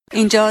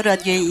اینجا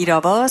رادیوی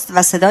ایراواست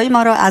و صدای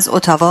ما را از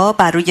اتاوا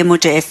بر روی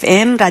موج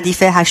FM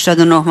ردیف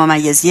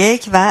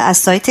 89.1 و از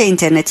سایت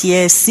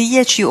اینترنتی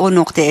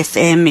CHUO.FM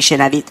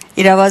میشنوید.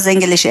 Irava's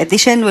English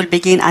edition will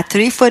begin at 3:45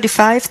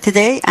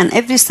 today and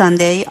every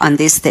Sunday on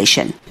this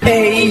station.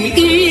 ای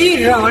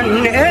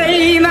ایران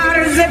ای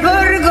مرز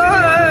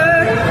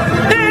پرگوهر،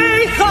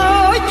 ای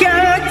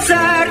خاکت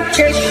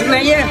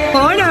سرچشمه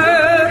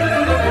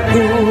هنر،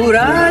 دور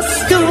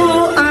از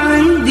تو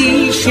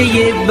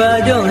اندیشه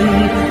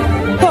بدان،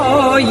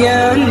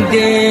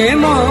 پاینده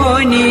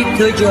مانی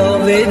تو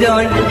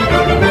جاودان.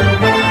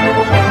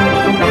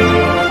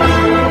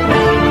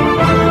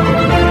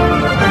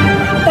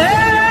 ای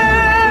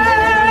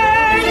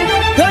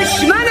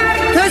دشمن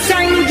تو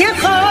سنگ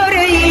خاره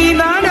ای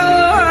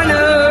منانم،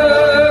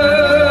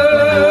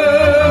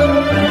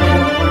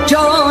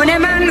 جان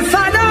من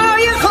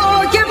فدای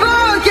خاک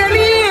پاک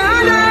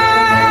میانم.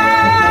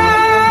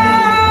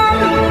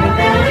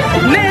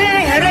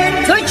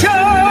 مهر تو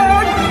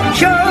چون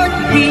شد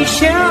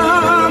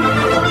پیشم،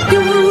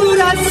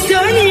 دور از تو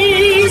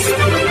نیست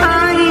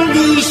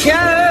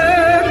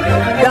اندیشم.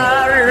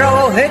 در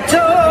راه تو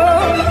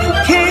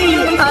کی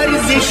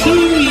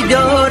ارزشی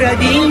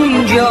دارد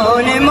این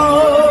جان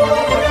ما،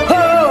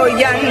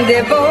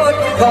 پاینده باد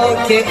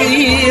خاک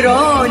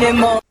ایران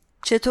ما.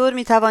 چطور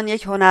میتوان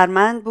یک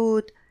هنرمند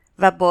بود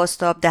و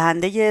بازتاب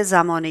دهنده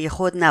زمانه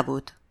خود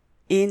نبود؟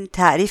 این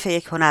تعریف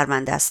یک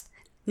هنرمند است.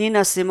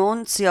 نینا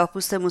سیمون،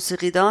 سیاه‌پوست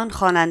موسیقیدان،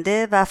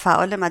 خواننده و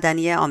فعال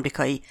مدنی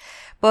آمریکایی.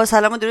 با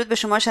سلام و درود به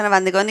شما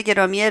شنوندگان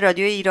گرامی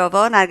رادیو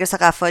ایراوا، نرگس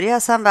غفاری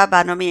هستم و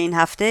برنامه این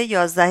هفته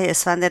 11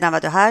 اسفند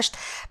 98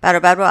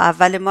 برابر با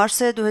اول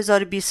مارس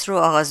 2020 رو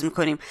آغاز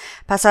می‌کنیم.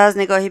 پس از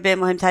نگاهی به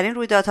مهمترین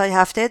رویدادهای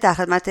هفته در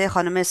خدمت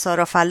خانم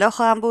سارا فلاح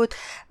خواهم بود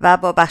و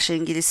با بخش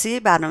انگلیسی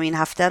برنامه این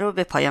هفته رو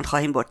به پایان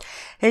خواهیم برد.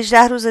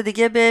 18 روز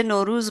دیگه به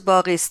نوروز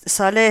باقی است.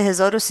 سال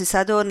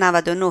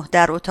 1399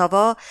 در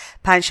اتاوا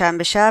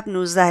پنجشنبه شب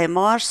 19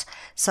 مارس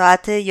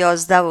ساعت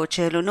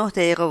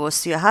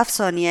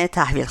 11:49:37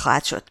 تحویل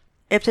خواهد شد.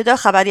 ابتدا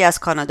خبری از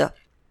کانادا.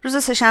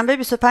 روز سه‌شنبه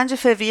 25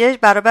 فوریه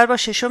برابر با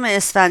 6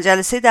 اسفند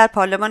جلسه در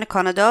پارلمان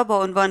کانادا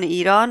با عنوان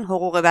ایران،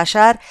 حقوق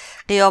بشر،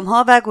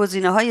 قیام‌ها و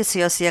گزینه‌های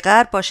سیاسی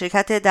غرب با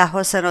شرکت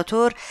ده‌ها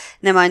سناتور،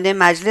 نماینده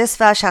مجلس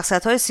و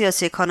شخصیت‌های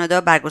سیاسی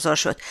کانادا برگزار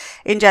شد.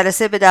 این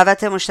جلسه به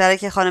دعوت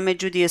مشترک خانم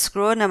جودی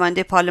اسکرو،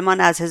 نماینده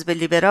پارلمان از حزب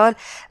لیبرال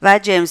و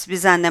جیمز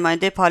بیزن،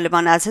 نماینده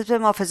پارلمان از حزب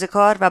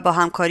محافظه‌کار و با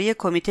همکاری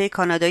کمیته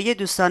کانادایی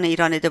دوستان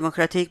ایران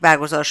دموکراتیک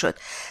برگزار شد.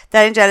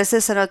 در این جلسه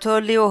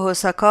سناتور لیو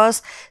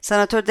هوساکاس،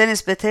 سناتور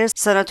دنیس بترز،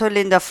 سناتور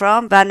لیندا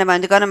فرام و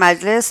نمایندگان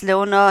مجلس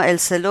لئونا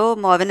السلو،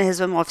 معاون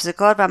حزب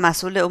محافظه‌کار و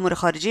مسئول امور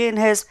خارجی این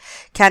حزب،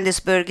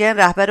 کندیس برگن،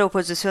 رهبر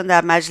اپوزیسیون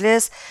در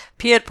مجلس،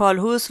 پیر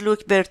پالهوس،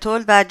 لوک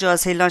برتول و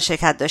جاز هیلان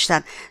شرکت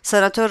داشتند.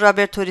 سناتور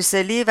رابرت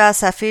توریسلی و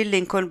سفیر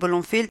لینکن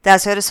بلومفیلد،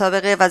 دستیار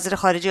سابق وزیر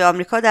خارجه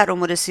آمریکا در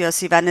امور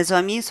سیاسی و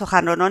نظامی،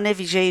 سخنرانان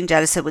ویژه این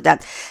جلسه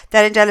بودند.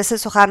 در این جلسه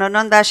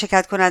سخنرانان و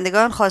شرکت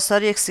کنندگان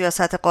خواستار یک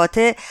سیاست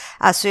قاطع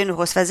از سوی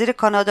نخست وزیر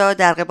کانادا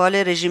در قبال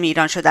رژیم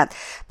ایران شدند.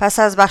 پس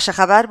از بخش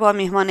خبر با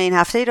میهمان این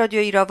هفته رادیو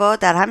ایراوا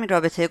در همین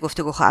رابطه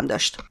گفتگو خواهم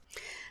داشت.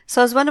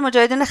 سازمان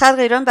مجاهدین خلق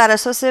ایران بر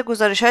اساس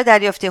گزارش‌های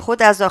دریافتی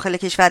خود از داخل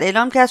کشور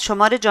اعلام کرد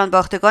شمار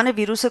جانباختگان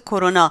ویروس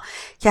کرونا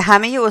که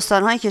همه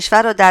استان‌های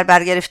کشور را در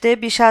بر گرفته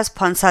بیش از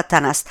 500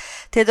 تن است.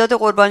 تعداد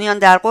قربانیان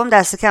در قم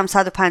دست کم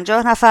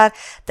 150 نفر،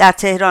 در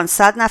تهران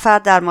 100 نفر،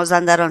 در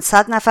مازندران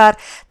 100 نفر،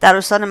 در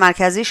استان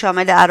مرکزی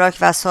شامل عراق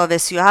و ساوه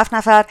 37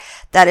 نفر،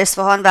 در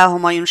اصفهان و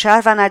همایون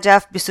شهر و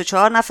نجف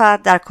 24 نفر،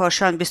 در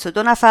کاشان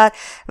 22 نفر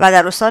و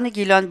در استان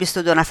گیلان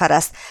 22 نفر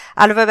است.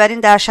 علاوه بر این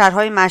در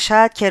شهرهای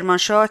مشهد،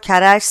 کرمانشاه،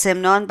 کرج،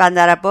 سمنان،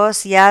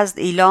 بندرعباس، یزد،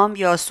 ایلام،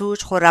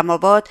 یاسوج،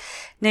 خرم‌آباد،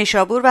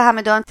 نیشابور و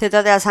همدان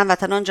تعداد از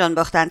هموطنان جان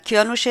باختند.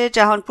 کیانوش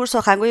جهانپور،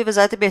 سخنگوی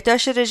وزارت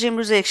بهداشت رژیم،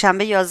 روز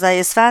یکشنبه 11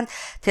 اسفند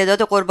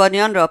تعداد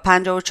قربانیان را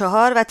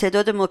 54 و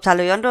تعداد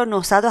مبتلایان را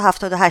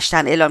 978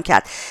 تن اعلام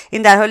کرد.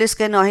 این در حالی است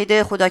که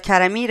ناهید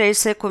خداکرمی،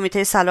 رئیس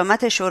کمیته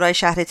سلامت شورای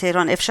شهر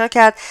تهران افشا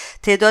کرد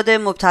تعداد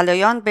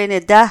مبتلایان بین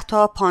 10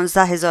 تا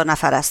 15 هزار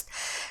نفر است.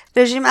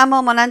 رژیم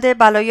اما مانند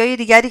بلایای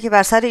دیگری که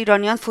بر سر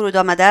ایرانیان فرود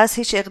آمده است،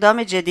 هیچ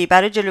اقدام جدی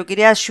برای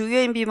جلوگیری از شیوع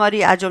این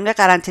بیماری از جمله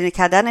قرنطینه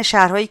کردن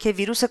شهرهایی که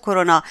ویروس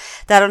کرونا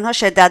در آنها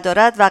شدت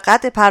دارد و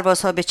قطع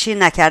پروازها به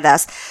چین نکرده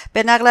است.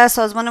 به نقل از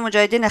سازمان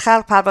مجاهدین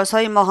خلق،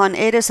 پروازهای ماهان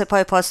ایر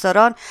سپاه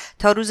پاسداران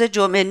تا روز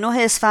جمعه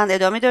 9 اسفند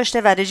ادامه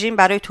داشته و رژیم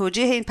برای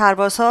توجیه این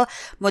پروازها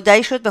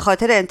مدعی شد به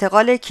خاطر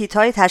انتقال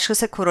کیت‌های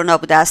تشخیص کرونا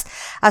بوده است.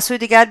 از سوی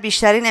دیگر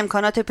بیشترین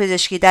امکانات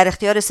پزشکی در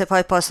اختیار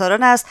سپاه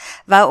پاسداران است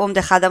و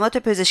عمده خدمات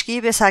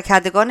پزشکی به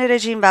کردگان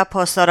رژیم و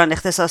پاسداران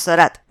اختصاص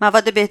دارد.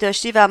 مواد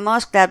بهداشتی و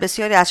ماسک در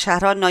بسیاری از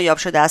شهرها نایاب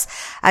شده است.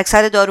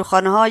 اکثر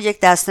داروخانه‌ها یک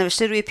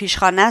دستنوشته روی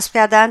پیشخوان نصب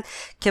کردند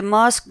که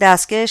ماسک،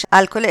 دستکش،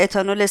 الکل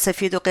اتانول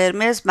سفید و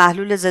قرمز،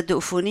 محلول ضد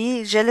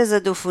عفونی، ژل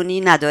ضد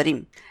عفونی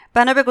نداریم.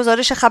 بنا به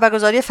گزارش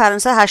خبرگزاری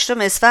فرانسه 8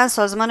 اسفند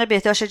سازمان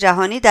بهداشت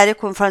جهانی در یک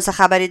کنفرانس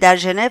خبری در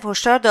ژنو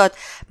هشدار داد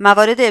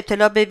موارد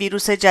ابتلا به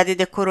ویروس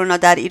جدید کرونا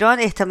در ایران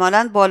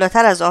احتمالاً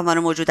بالاتر از آمار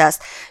موجود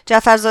است.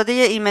 جعفرزاده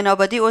ایمن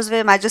آبادی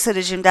عضو مجلس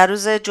رژیم در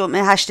روز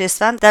جمعه 8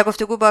 اسفند در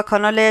گفتگو با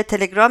کانال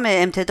تلگرام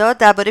امتداد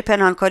درباره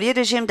پنهانکاری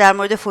رژیم در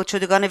مورد فوت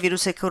شدگان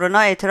ویروس کرونا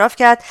اعتراف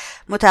کرد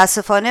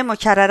متاسفانه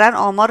مکرراً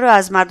آمار را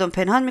از مردم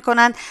پنهان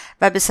می‌کنند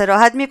و به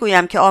صراحت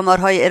می‌گویم که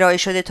آمارهای ارائه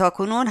شده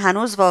تاکنون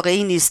هنوز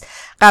واقعی نیست.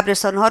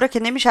 قبرستان‌ها را که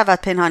نمی‌شود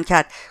پنهان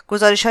کرد.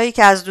 گزارش‌هایی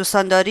که از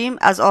دوستان داریم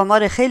از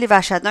آمار خیلی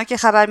وحشتناکی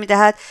خبر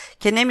می‌دهد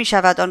که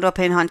نمی‌شود آن را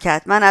پنهان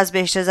کرد. من از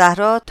بهشت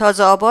زهرا،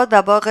 تازه آباد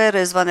و باغ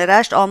رضوان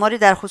رشت آماری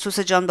در خصوص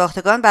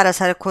جانباختگان بر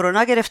اثر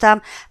کرونا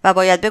گرفتم و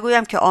باید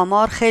بگویم که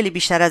آمار خیلی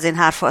بیشتر از این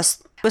حرف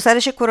است.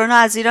 گسترش کرونا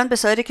از ایران به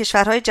سایر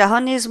کشورهای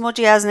جهان نیز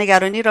موجی از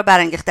نگرانی را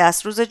برانگیخته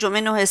است. روز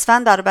جمعه 9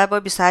 اسفند برابر با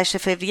 28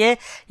 فوریه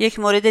یک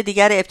مورد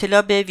دیگر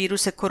ابتلا به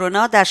ویروس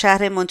کرونا در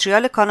شهر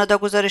مونتریال کانادا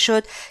گزارش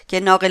شد که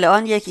ناقل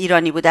آن یک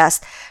ایرانی بوده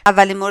است.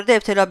 اولین مورد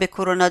ابتلا به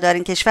کرونا در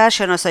این کشور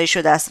شناسایی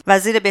شده است.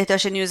 وزیر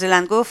بهداشت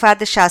نیوزلند گفت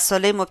فرد 60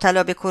 ساله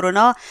مبتلا به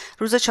کرونا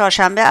روز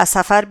چهارشنبه از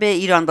سفر به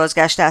ایران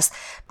بازگشته است.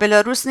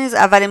 بلاروس نیز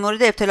اولین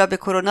مورد ابتلا به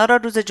کرونا را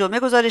روز جمعه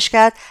گزارش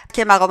کرد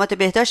که مقامات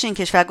بهداشت این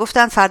کشور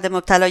گفتند فرد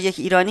مبتلا یک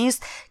ایرانی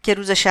است که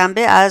روز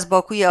شنبه از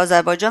باکوی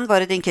آذربایجان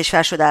وارد این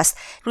کشور شده است.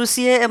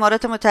 روسیه،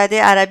 امارات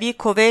متحده عربی،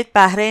 کویت،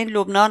 بحرین،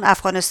 لبنان،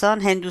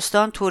 افغانستان،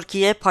 هندوستان،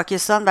 ترکیه،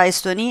 پاکستان و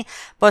استونی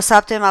با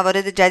ثبت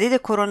موارد جدید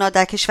کرونا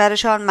در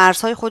کشورشان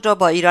مرزهای خود را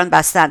با ایران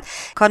بستند.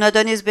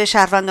 کانادا نیز به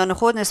شهروندان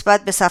خود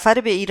نسبت به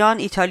سفر به ایران،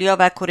 ایتالیا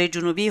و کره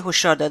جنوبی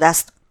هشدار داده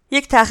است.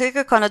 یک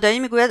تحقیق کانادایی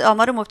میگوید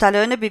آمار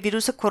مبتلایان به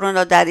ویروس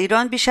کرونا در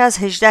ایران بیش از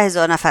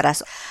 18,000 نفر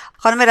است.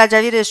 خانم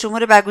رجوی رئیس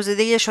جمهور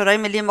برگزیده شورای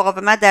ملی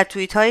مقاومت در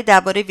توییت‌های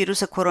درباره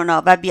ویروس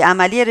کرونا و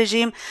بیعملی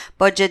رژیم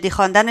با جدی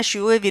خواندن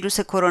شیوع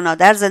ویروس کرونا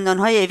در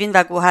زندان‌های اوین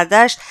و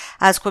گوهردشت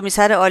از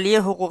کمیسر عالی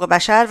حقوق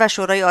بشر و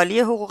شورای عالی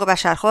حقوق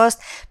بشر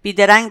خواست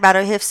بیدرنگ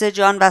برای حفظ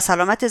جان و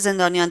سلامت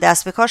زندانیان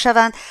دست به کار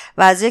شوند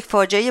و از یک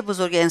فاجعه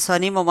بزرگ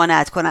انسانی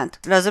ممانعت کنند.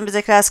 لازم به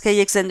ذکر است که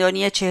یک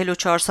زندانی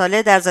 44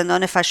 ساله در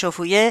زندان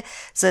فشافویه،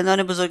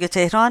 زندان بزرگ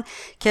تهران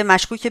که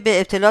مشکوک به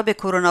ابتلا به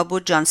کرونا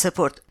بود جان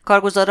سپرد.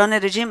 کارگزاران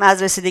رژیم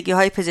از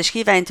رسیدگی‌های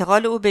پزشکی و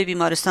انتقال او به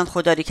بیمارستان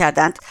خودداری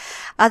کردند.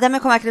 عدم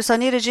کمک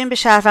رسانی رژیم به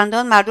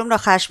شهروندان مردم را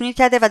خشمگین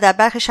کرده و در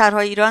برخی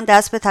شهرهای ایران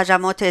دست به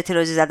تجمعات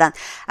اعتراضی زدند.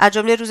 از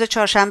جمله روز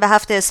چهارشنبه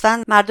 7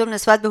 اسفند مردم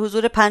نسبت به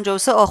حضور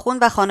 53 آخوند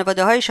و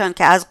خانواده‌هایشان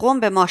که از قم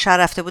به ماهشهر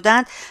رفته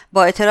بودند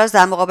با اعتراض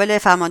در مقابل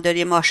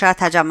فرمانداری ماهشهر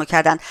تجمع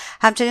کردند.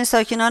 همچنین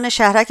ساکنان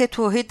شهرک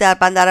توحید در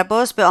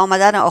بندرعباس به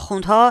آمدن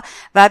آخوندها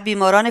و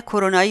بیماران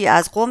کرونایی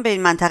از قم به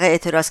این منطقه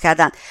اعتراض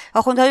کردند.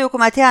 آخوندهای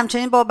حکومتی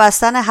همچنین با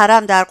بستن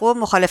حرم در قم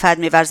مخالفت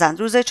می‌ورزند.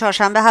 روز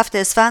چهارشنبه 7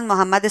 اسفند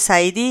محمد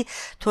سعیدی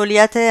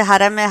تولیت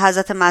حرم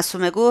حضرت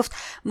معصومه گفت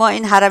ما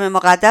این حرم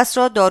مقدس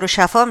را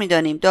دارالشفا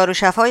می‌دانیم.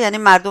 دارالشفا یعنی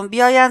مردم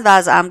بیایند و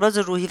از امراض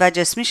روحی و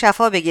جسمی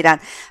شفا بگیرند.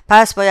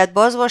 پس باید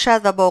باز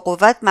باشد و با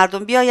قوت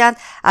مردم بیایند.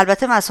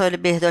 البته مسائل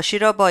بهداشتی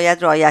را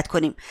باید رعایت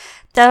کنیم.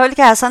 در حالی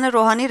که حسن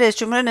روحانی رئیس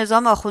جمهور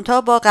نظام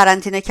آخوندها با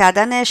قرنطینه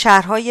کردن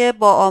شهرهای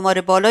با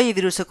آمار بالای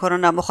ویروس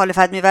کرونا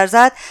مخالفت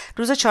می‌ورزد،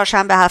 روز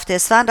چهارشنبه 7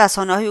 اسفند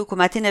رسانه‌های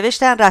حکومتی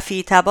نوشتند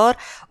رفیعی تبار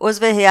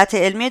عضو هیئت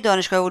علمی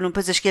دانشگاه علوم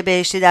پزشکی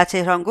بهشتی در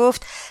تهران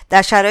گفت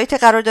در شرایطی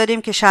قرار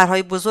داریم که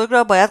شهرهای بزرگ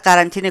را باید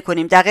قرنطینه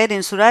کنیم. در غیر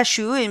این صورت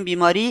شیوع این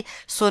بیماری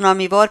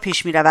سونامیوار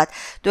پیش می‌رود.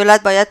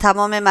 دولت باید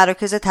تمام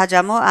مراکز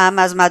تجمع اهم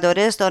از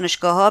مدارس،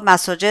 دانشگاه‌ها،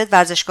 مساجد،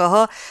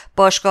 ورزشگاه‌ها،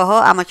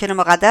 باشگاه‌ها، اماکن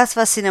مقدس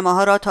و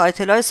سینماها را تا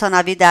اطلاع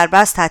ثانوی در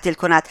بس تعطیل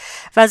کند.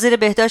 وزیر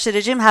بهداشت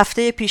رژیم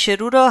هفته پیش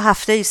رو را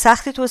هفته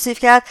سختی توصیف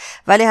کرد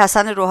ولی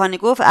حسن روحانی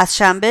گفت از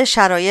شنبه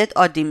شرایط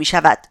عادی می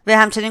شود. و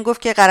همچنین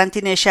گفت که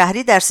قرنطینه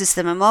شهری در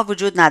سیستم ما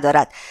وجود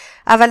ندارد.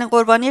 اولین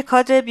قربانی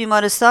کادر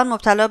بیمارستان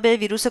مبتلا به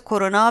ویروس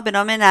کرونا به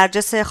نام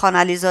نرجس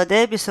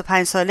خانعلیزاده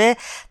 25 ساله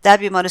در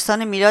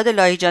بیمارستان میلاد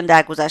لاهیجان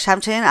درگذشت.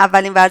 همچنین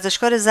اولین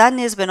ورزشکار زن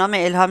نیز به نام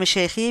الهام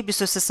شیخی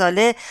 23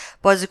 ساله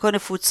بازیکن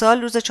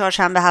فوتسال روز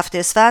چهارشنبه 7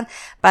 اسفند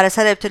بر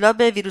اثر ابتلا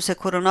به ویروس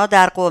کرونا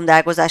در قم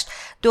درگذشت.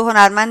 دو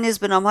هنرمند نیز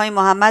به نام‌های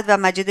محمد و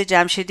مجید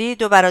جمشیدی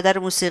دو برادر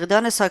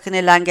موسیقیدان ساکن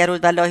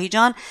لنگرود و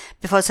لاهیجان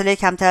به فاصله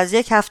کمتر از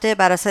یک هفته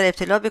بر اثر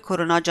ابتلا به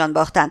کرونا جان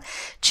باختند.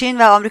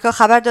 چین و آمریکا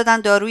خبر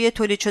دادند داروی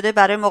تولید شده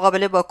برای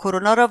مقابله با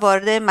کرونا را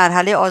وارد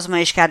مرحله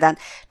آزمایش کردند.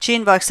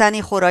 چین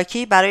واکسنی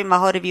خوراکی برای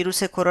مهار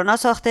ویروس کرونا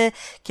ساخته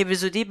که به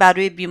زودی بر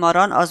روی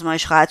بیماران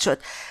آزمایش خواهد شد.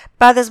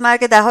 بعد از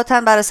مرگ ده‌ها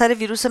تن بر اثر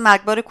ویروس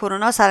مرگبار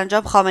کرونا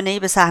سرانجام خامنه‌ای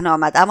به صحنه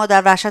آمد، اما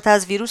در وحشت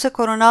از ویروس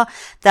کرونا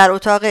در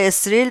اتاق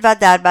استریل و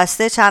در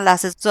بسته چند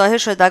لحظه ظاهر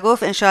شد و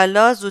گفت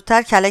انشاءالله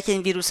زودتر کلک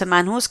این ویروس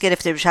منحوس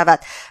گرفته بشود.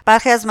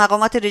 برخی از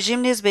مقامات رژیم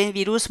نیز به این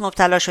ویروس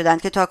مبتلا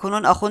شدند که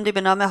تاکنون آخوندی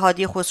به نام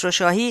هادی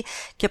خسروشاهی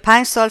که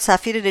 5 سال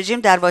سفیر رژیم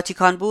در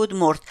واتیکان بود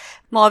مرد.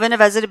 معاون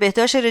وزیر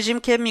بهداشت رژیم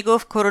که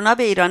میگفت کرونا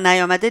به ایران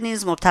نیامده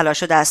نیز مبتلا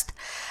شده است.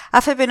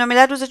 عفو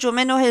بین‌الملل روز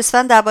جمعه 9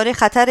 اسفند درباره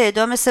خطر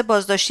اعدام 3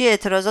 بازداشتی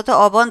اعتراضات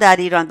آبان در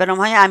ایران به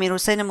نامهای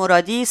امیرحسین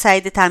مرادی،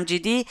 سعید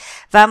تمجیدی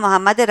و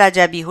محمد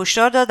رجبی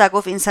هشدار داد و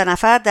گفت این 3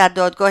 نفر در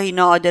دادگاهی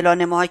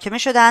ناعادلانه محاکمه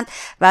شدند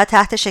و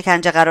تحت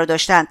شکنجه قرار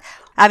داشتند.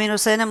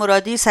 امیرحسین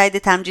مرادی، سعید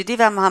تمجیدی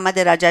و محمد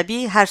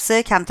رجبی هر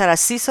 3 کمتر از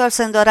 30 سال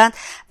سن دارند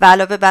و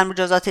علاوه بر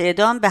مجازات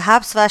اعدام به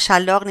حبس و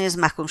شلاق نیز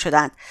محکوم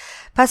شدند.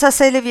 پس از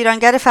سیل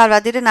ویرانگر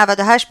فروردین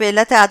 98 به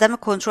علت عدم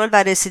کنترل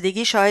و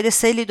رسیدگی شاهد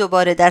سیلی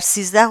دوباره در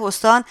 13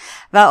 استان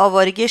و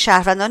آوارگی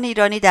شهروندان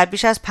ایرانی در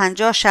بیش از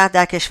 50 شهر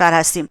در کشور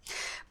هستیم.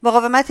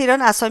 مقاومت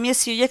ایران اسامی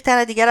 31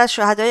 تن دیگر از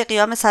شهدای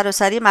قیام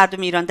سراسری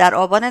مردم ایران در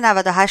آبان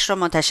 98 را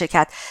منتشر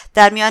کرد.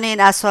 در میان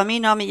این اسامی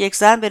نام یک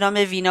زن به نام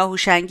وینا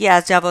هوشنگی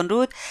از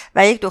جوانرود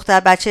و یک دختر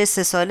بچه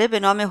 3 ساله به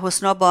نام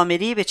حسنا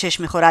بامری به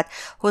چشم می‌خورد.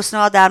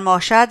 حسنا در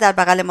ماهشهر در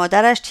بغل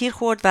مادرش تیر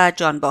خورد و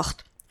جان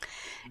باخت.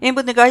 این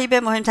بود نگاهی به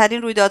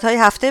مهمترین رویدادهای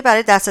هفته.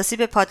 برای دسترسی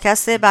به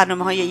پادکست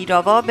برنامه‌های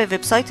ایراوا به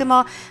وبسایت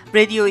ما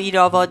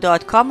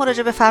radioirava.com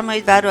مراجعه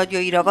بفرمایید و رادیو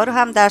ایراوا رو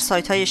هم در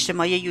سایت‌های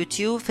اجتماعی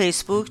یوتیوب،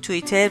 فیسبوک،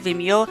 توییتر،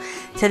 ویمیو،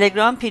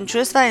 تلگرام،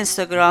 پینترست و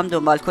اینستاگرام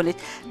دنبال کنید.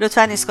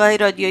 لطفاً ایستگاه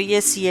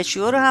رادیویی CHU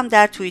رو هم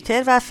در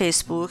توییتر و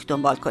فیسبوک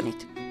دنبال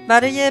کنید.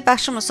 برای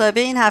بخش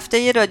مصاحبه این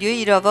هفته رادیو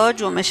ایراوا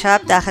جمعه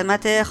شب در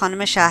خدمت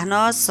خانم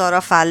شهناز، سارا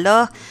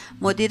فلاح،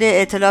 مدیر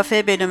ائتلاف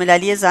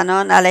بین‌المللی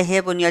زنان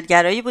علیه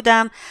بنیادگرایی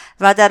بودم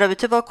و در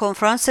رابطه با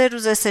کنفرانس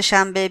روز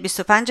سه‌شنبه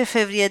 25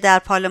 فوریه در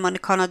پارلمان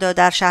کانادا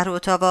در شهر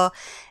اتاوا،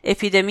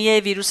 اپیدمی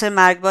ویروس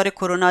مرگبار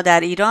کرونا در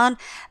ایران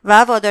و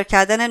وادار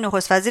کردن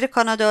نخست وزیر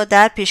کانادا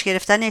در پیش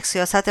گرفتن یک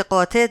سیاست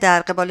قاطع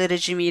در قبال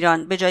رژیم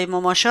ایران به جای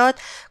مماشات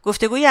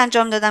گفتگویی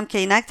انجام دادم که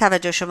اینک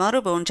توجه شما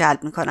رو به اون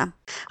جلب می‌کنم.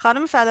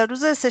 خانم فلاح،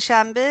 روز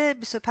سه‌شنبه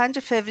 25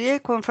 فوریه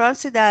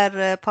کنفرانسی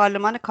در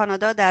پارلمان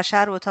کانادا در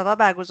شهر اتاوا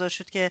برگزار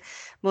شد که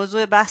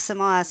موضوع بحث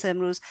ما هست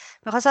امروز.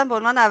 می‌خواستم به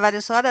عنوان اولین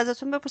سوال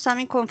ازتون بپرسم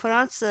این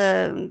کنفرانس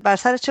بر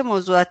سر چه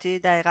موضوعاتی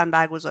دقیقاً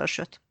برگزار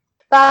شد؟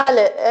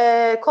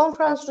 بله،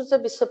 کنفرانس روز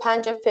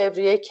 25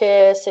 فوریه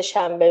که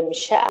سه‌شنبه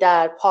میشه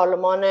در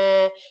پارلمان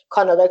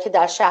کانادا که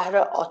در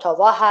شهر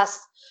اتاوا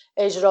هست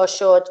اجرا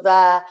شد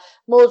و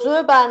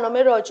موضوع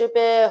برنامه راجع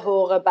به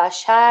حقوق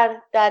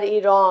بشر در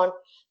ایران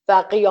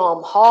و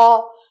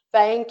قیام‌ها و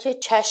اینکه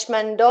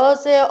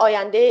چشمانداز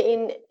آینده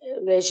این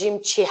رژیم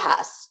چی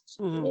هست،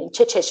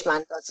 چه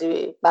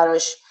چشماندازی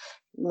براش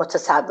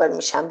متصور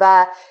میشن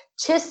و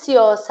چه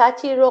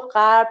سیاستی رو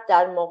غرب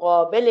در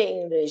مقابل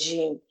این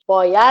رژیم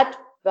باید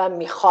و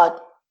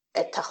میخواد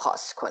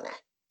اتخاذ کنه.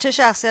 چه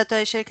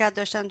شخصیت‌هایی شرکت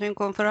داشتن تو این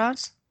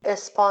کنفرانس؟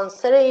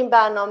 اسپانسر این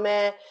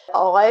برنامه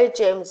آقای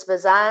جیمز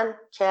بزن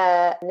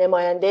که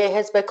نماینده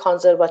حزب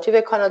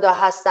کانزرواتیو کانادا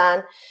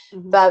هستن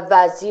و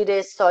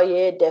وزیر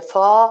سایه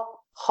دفاع،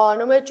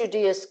 خانم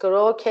جودی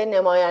اسکرو که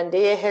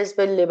نماینده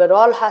حزب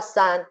لیبرال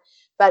هستن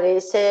و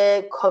رئیس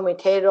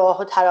کمیته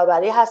راه و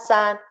ترابری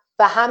هستن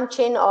و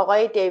همچنین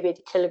آقای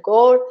دیوید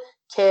کلگور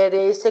که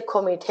رئیس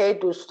کمیته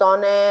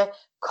دوستان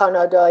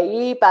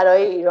کانادایی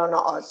برای ایران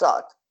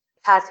آزاد.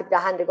 ترتیب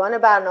دهندگان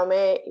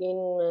برنامه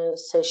این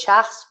 3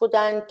 شخص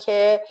بودند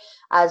که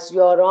از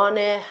یاران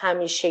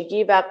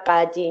همیشگی و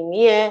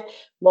قدیمی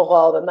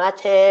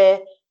مقاومت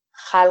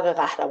خلق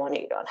قهرمان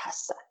ایران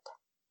هستند.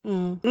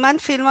 من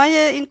فیلم‌های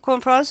این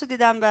کنفرانس رو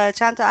دیدم و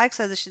چند تا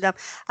عکس ازش دیدم.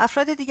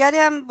 افراد دیگری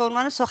هم به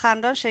عنوان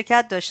سخنران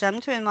شرکت داشتن.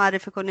 میتونید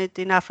معرفی کنید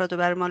این افراد رو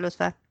برای ما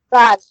لطفاً؟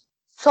 بله.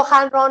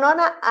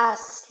 سخنرانان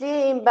اصلی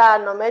این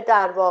برنامه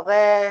در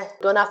واقع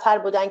 2 نفر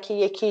بودن که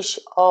یکیش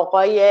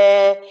آقای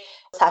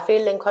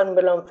سفیر لینکلن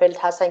بلومفیلد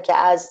هستن که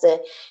از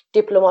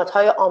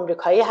دیپلمات‌های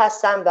آمریکایی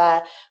هستن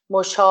و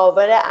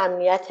مشاور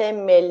امنیت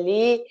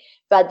ملی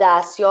و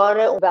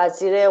دستیار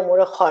وزیر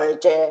امور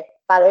خارجه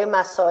برای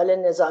مسائل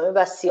نظامی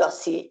و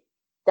سیاسی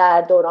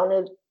در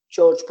دوران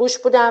جورج بوش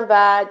بودن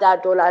و در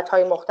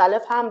دولت‌های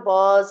مختلف هم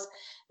باز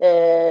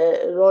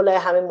رول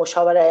همین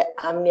مشاور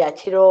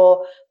امنیتی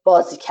رو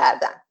بازی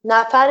کردن.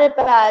 نفر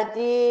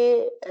بعدی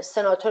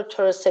سناتور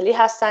تورسلی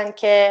هستن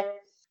که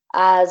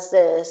از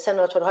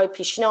سناتورهای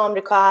پیشین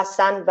آمریکا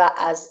هستن و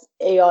از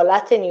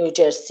ایالت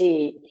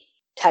نیوجرسی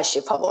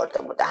تشریف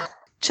آورده بودن.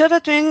 چرا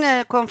تو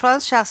این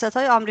کنفرانس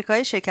شخصیت‌های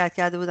آمریکایی شرکت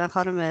کرده بودن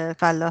خانم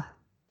فلاح؟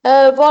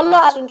 والا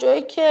از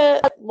اونجایی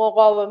که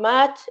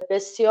مقاومت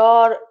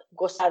بسیار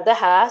گسترده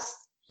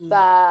هست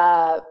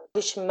و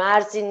هیچ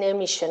مرزی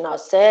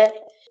نمیشناسه،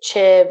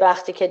 چه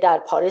وقتی که در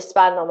پاریس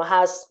برنامه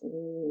هست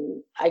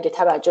اگه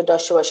توجه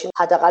داشته باشین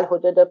حداقل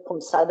حدود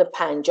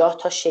 550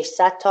 تا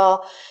 600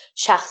 تا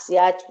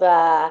شخصیت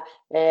و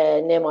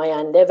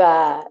نماینده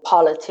و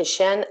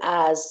پالیتیشن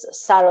از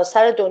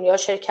سراسر دنیا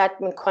شرکت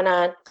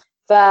میکنن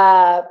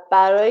و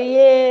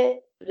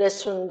برای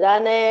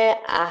رسوندن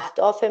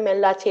اهداف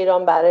ملت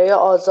ایران برای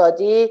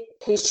آزادی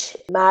هیچ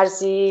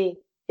مرزی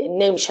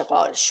نمیشه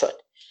قائل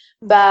شد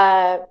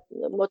و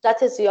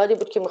مدت زیادی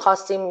بود که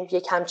میخواستیم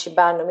یک همچین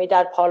برنامه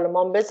در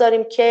پارلمان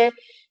بذاریم که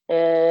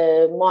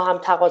ما هم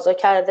تقاضا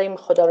کردیم،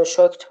 خدا رو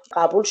شکر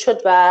قبول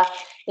شد و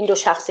این 2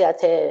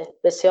 شخصیت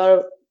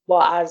بسیار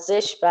با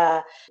ارزش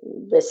و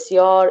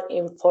بسیار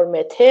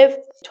اینفورماتیو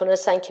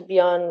تونستن که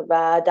بیان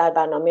و در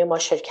برنامه ما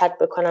شرکت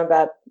بکنن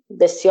و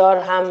بسیار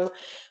هم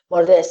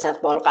مورد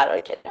استقبال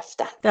قرار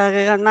گرفتن.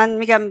 دقیقا من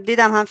میگم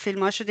دیدم، هم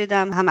فیلماشو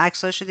دیدم هم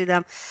عکساشو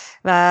دیدم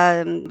و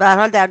به هر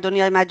حال در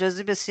دنیای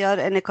مجازی بسیار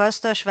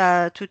انعکاس داشت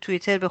و تو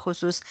توییتر به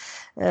خصوص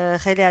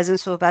خیلی از این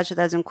صحبت شد،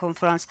 از این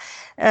کنفرانس.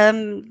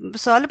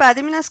 سوال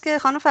بعدی این است که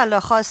خانم فلاح،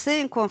 خواسته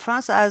این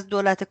کنفرانس از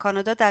دولت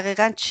کانادا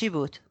دقیقا چی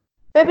بود؟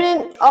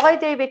 ببینین آقای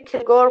دیوید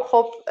کلگور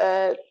خب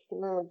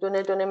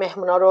دونه دونه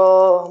مهمونا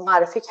رو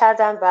معرفی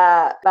کردن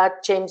و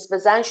بعد جیمز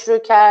بزن شروع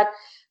کرد.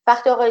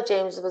 وقتی آقای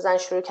جیمز بزن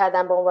شروع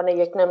کردن به عنوان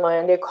یک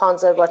نماینده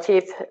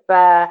کانزرواتیو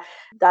و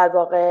در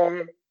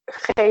واقع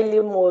خیلی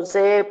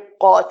موضع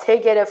قاطع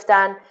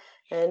گرفتن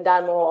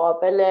در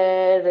مقابل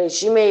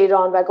رژیم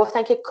ایران و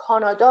گفتن که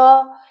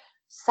کانادا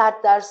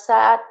 100%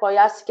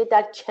 بایستی که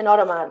در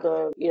کنار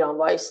مردم ایران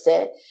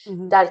وایسته،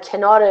 در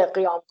کنار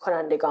قیام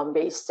کنندگان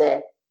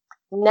بیسته،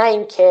 نه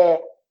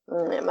اینکه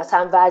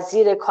مثلا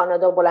وزیر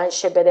کانادا بلند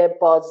شه بره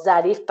با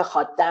ظریف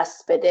بخواد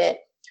دست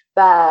بده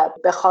و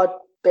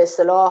بخواد به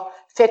اصطلاح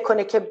فکر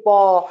کنه که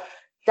با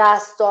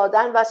دست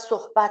دادن و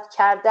صحبت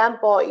کردن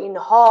با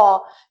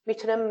اینها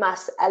میتونه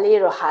مسئله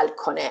رو حل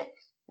کنه.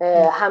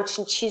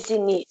 همچین چیزی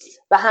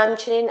نیست. و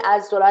همچنین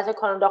از دولت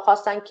کانادا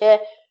خواستن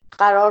که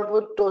قرار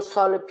بود 2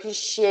 سال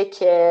پیش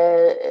یک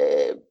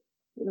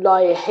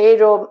لایحه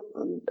رو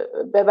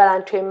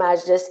ببرن توی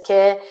مجلس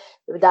که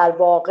در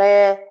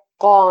واقع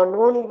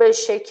قانون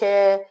بشه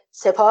که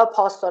سپاه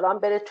پاسداران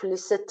بره تو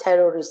لیست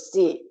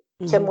تروریستی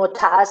که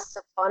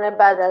متاسفانه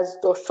بعد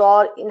از 2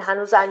 سال این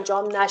هنوز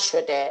انجام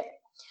نشده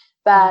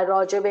و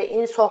راجع به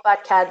این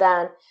صحبت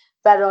کردن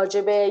و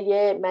راجع به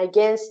یه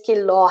مگنسکی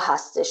لا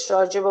هستش،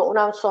 راجع به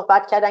اونم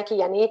صحبت کردن که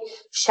یعنی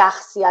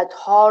شخصیت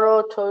ها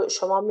رو تو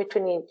شما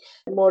میتونین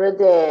مورد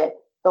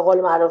به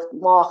قول معروف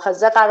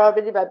مؤاخذه قرار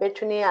بدی و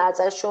بتونی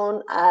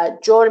ازشون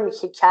جرمی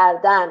که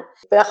کردن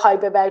بخوای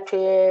ببری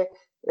توی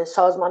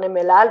سازمان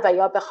ملل و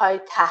یا بخوای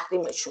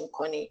تحریمشون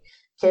کنی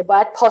که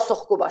باید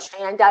پاسخگو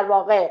باشن. یعنی در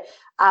واقع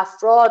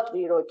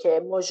افرادی رو که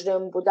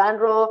مجرم بودن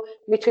رو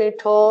میتونی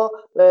تو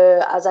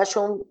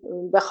ازشون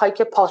بخوای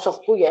که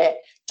پاسخگوی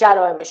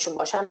جرائمشون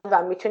باشن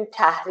و میتونی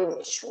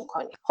تحریمشون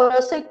کنی.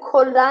 خلاصه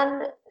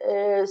کلاً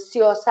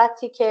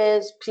سیاستی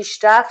که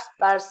پیشرفت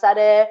بر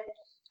سر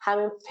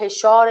همین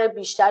فشار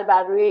بیشتر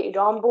بر روی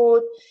ایران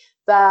بود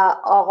و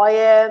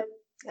آقای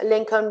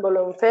لینکن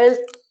بلومفیلد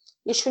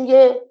ایشون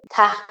یه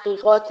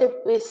تحقیقات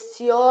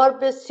بسیار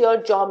بسیار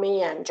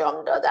جامعی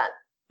انجام دادن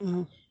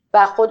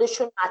و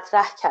خودشون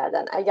مطرح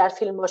کردن. اگر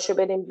فیلماشو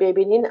بریم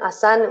ببینین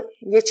اصلا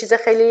یه چیز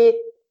خیلی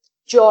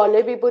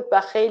جالبی بود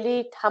و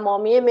خیلی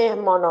تمامی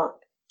مهمانان،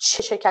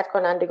 شرکت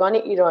کنندگان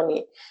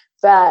ایرانی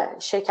و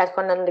شرکت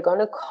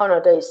کنندگان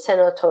کانادایی،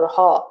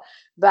 سناتورها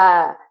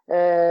و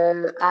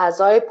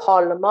اعضای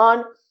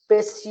پارلمان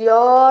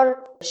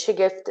بسیار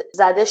شگفت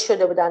زده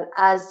شده بودن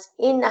از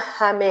این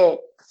همه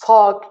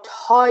فاکت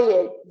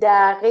های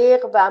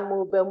دقیق و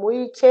مو به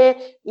مویی که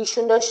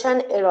ایشون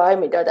داشتن ارائه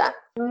میدادن،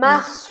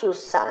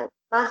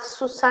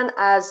 مخصوصاً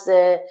از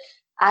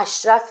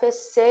اشرف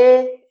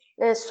 3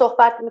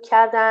 صحبت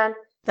میکردن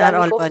در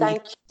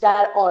آلبانی.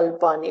 در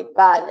آلبانی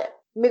بله،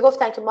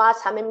 میگفتن که ما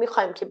از همه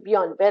میخوایم که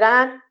بیان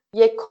برن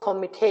یک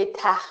کمیته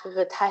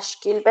تحقیق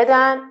تشکیل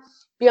بدن،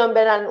 بیان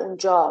برن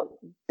اونجا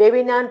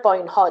ببینن، با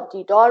اینها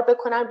دیدار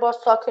بکنن با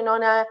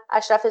ساکنان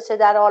اشرف 3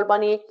 در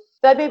آلبانی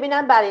و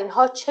ببینن بر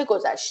اینها چه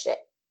گذشته.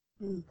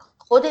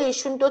 خود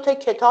ایشون 2 تا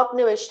کتاب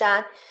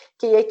نوشتن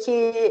که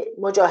یکی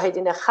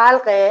مجاهدین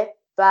خلقه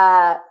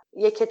و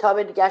یک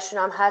کتاب دیگه شون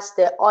هم هست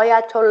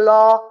آیت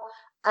الله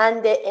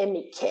اند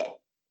امیکه.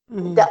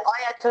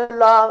 آیت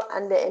الله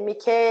اند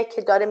امیکه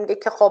که داره میگه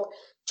که خب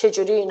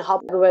چجوری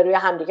اینها روبروی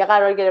همدیگه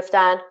قرار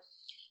گرفتن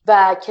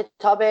و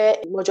کتاب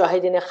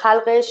مجاهدین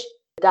خلقش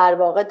در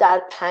واقع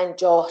در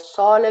 50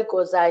 سال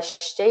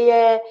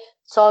گذشته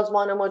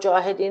سازمان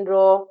مجاهدین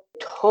رو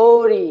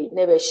طوری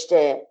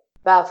نوشته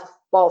و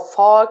با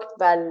فاکت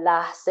و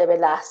لحظه به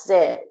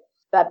لحظه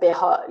و به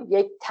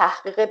یک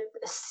تحقیق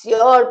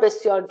بسیار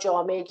بسیار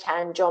جامعی که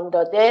انجام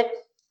داده.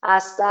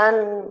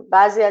 اصلا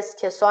بعضی از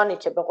کسانی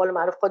که به قول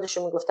معروف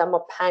خودشون میگفتن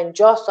ما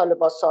 50 سال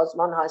با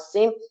سازمان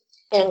هستیم،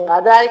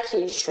 انقدر که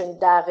ایشون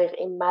دقیق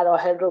این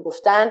مراحل رو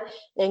گفتن،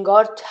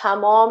 انگار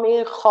تمام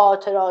این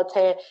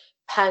خاطرات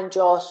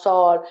 50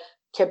 سال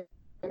که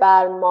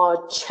بر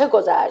ما چه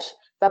گذشت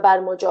و بر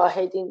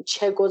مجاهدین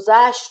چه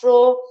گذشت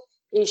رو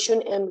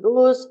ایشون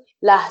امروز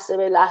لحظه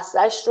به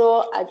لحظهش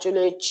رو از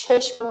جلوی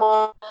چشم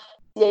ما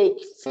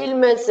یک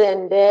فیلم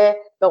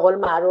زنده به قول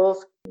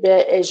معروف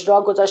به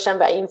اجرا گذاشتن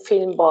و این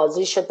فیلم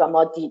بازی شد و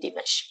ما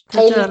دیدیمش.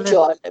 خیلی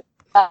جالب.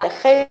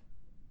 خیلی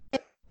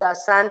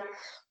اصلا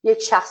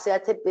یک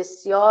شخصیت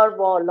بسیار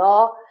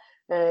والا،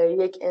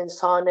 یک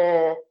انسان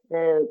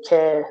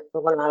که به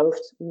قول معروف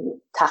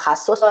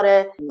تخصص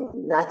داره،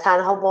 نه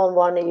تنها به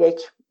عنوان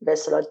یک به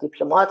اصطلاح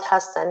دیپلمات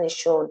هستن،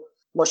 ایشون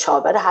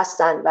مشاور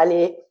هستن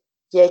ولی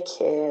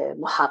یک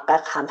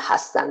محقق هم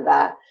هستن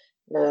و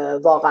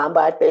واقعا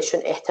باید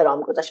بهشون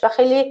احترام گذاشت. و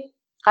خیلی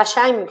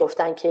قشنگ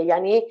میگفتن که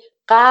یعنی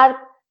غرب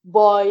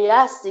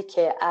بایستی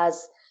که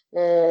از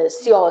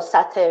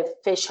سیاست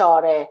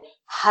فشار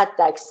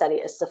حد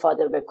اکثری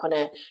استفاده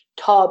بکنه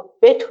تا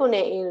بتونه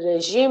این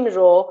رژیم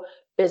رو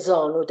به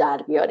زانو در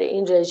بیاره.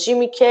 این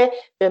رژیمی که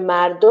به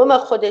مردم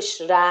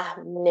خودش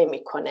رحم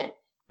نمیکنه،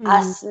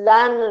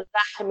 اصلا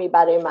رحمی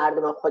برای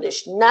مردم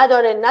خودش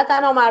نداره، نه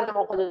تنها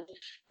مردم خودش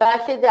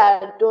بلکه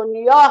در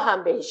دنیا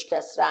هم به هیچ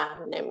کس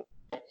رحم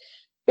نمیکنه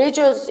به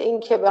جز این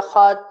که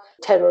بخواد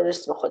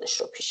تروریسم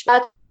خودش رو پیش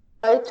ببره.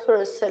 آقای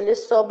تروسلی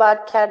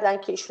صحبت کردن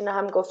که ایشون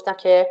هم گفتن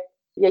که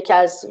یکی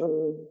از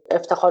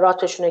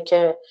افتخاراتشونه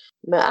که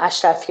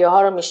اشرفیه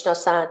ها رو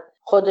میشناسن،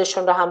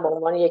 خودشون رو هم به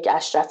عنوان یک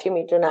اشرفی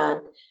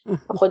میدونن،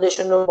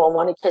 خودشون رو به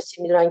عنوان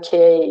کسی میدونن که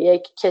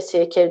یک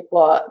کسی که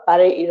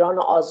برای ایران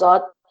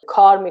آزاد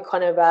کار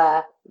میکنه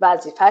و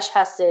وظیفش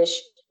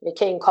هستش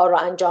که این کار رو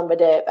انجام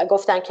بده. و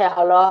گفتن که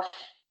حالا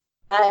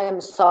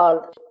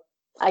امسال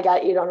اگر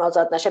ایران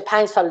آزاد نشه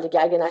 5 سال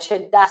دیگه، اگه نشه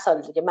 10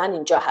 سال دیگه من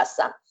اینجا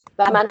هستم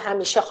و من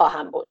همیشه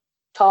خواهم بود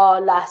تا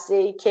لحظه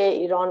ای که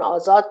ایران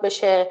آزاد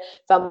بشه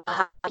و ما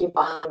هم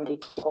با هم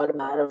دیگه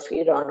معروف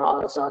ایران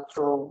آزاد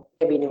رو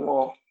ببینیم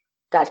و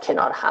در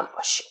کنار هم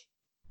باشیم.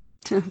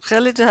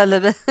 خیلی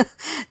جالبه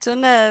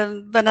چون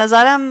به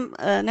نظرم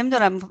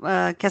نمیدونم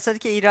کسایی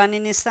که ایرانی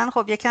نیستن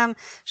خب یکم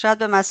شاید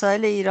به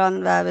مسائل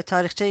ایران و به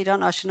تاریخچه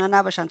ایران آشنا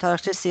نباشن،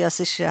 تاریخچه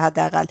سیاسیش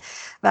حداقل،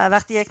 و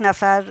وقتی یک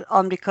نفر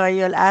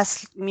آمریکایی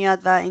الاصل میاد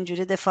و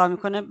اینجوری دفاع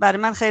میکنه برای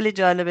من خیلی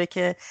جالبه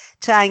که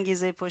چه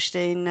انگیزه پشت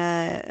این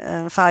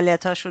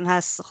فعالیت هاشون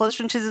هست.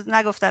 خودشون چیزی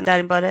نگفتن در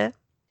این باره؟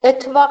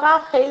 اتفاقا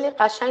خیلی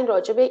قشنگ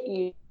راجع به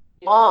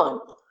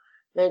ایران،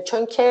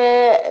 چون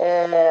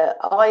که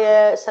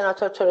آقای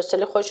سناتور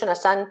تروسلی خودشون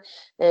اصلا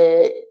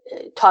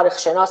تاریخ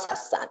شناس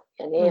هستن،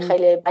 یعنی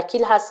خیلی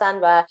وکیل هستن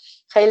و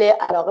خیلی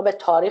علاقه به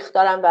تاریخ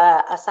دارن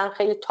و اصلا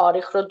خیلی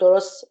تاریخ رو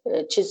درست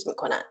چیز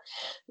میکنن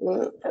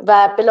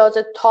و به لحاظ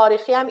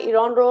تاریخی هم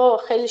ایران رو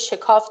خیلی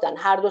شکافتن.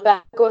 هر دو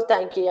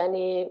گفتن که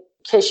یعنی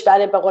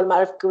کشور به قول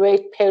معروف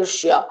گریت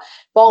پرشیا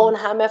با اون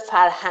همه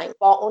فرهنگ،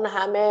 با اون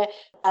همه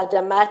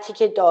عظمتی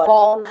که داره،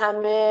 با اون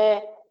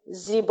همه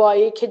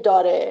زیبایی که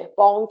داره،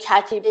 با اون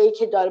کتیبه‌ای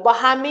که داره، با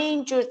همه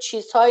اینجور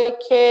چیزهایی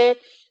که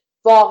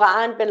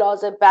واقعاً به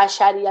لحاظ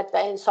بشریت و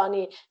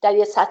انسانی در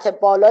یه سطح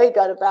بالایی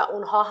داره و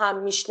اونها هم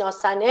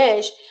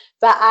میشناسنش،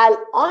 و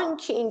الان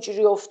که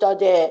اینجوری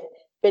افتاده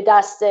به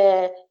دست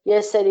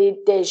یه سری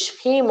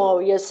دژخیم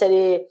و یه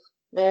سری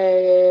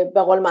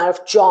به قول معروف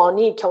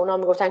جانی که اونا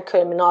میگفتن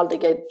کریمینال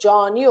دیگه،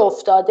 جانی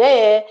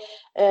افتاده،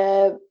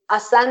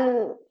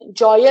 اصلا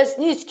جایز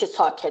نیست که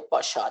ساکت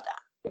باشه آدم.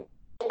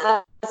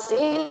 از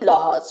این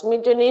لحاظ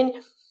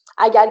میدونین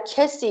اگر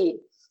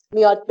کسی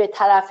میاد به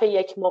طرف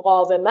یک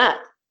مقاومت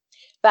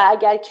و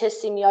اگر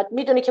کسی میاد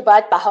میدونه که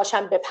باید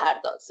بهاشم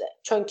بپردازه،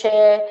 چون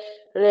که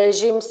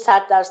رژیم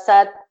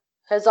 100%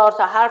 1000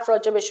 تا حرف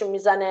راجبشون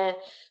میزنه،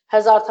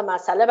 1000 تا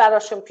مسئله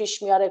براشون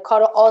پیش میاره.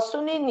 کار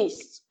آسونی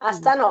نیست،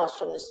 اصلا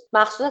آسون نیست،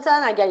 مخصوصا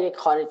اگر یک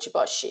خارجی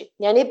باشی،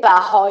 یعنی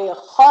بهای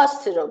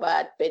خاصی رو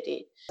باید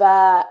بدی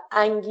و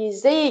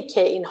انگیزه‌ای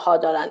که اینها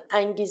دارن،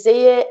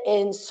 انگیزه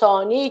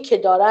انسانی که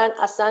دارن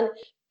اصلا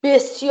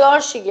بسیار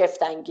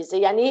شگفت انگیزه.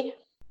 یعنی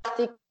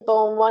وقتی به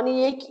عنوان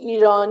یک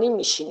ایرانی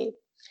میشینی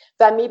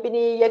و میبینی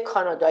یک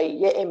کانادایی،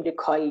 یک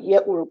امریکایی،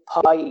 یک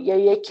اروپایی،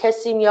 یک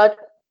کسی میاد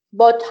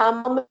با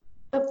تمام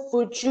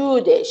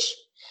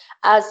وجودش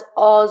از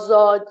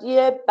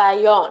آزادی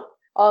بیان،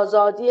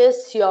 آزادی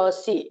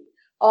سیاسی،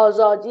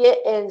 آزادی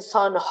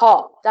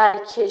انسانها در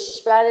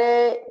کشور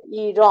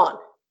ایران،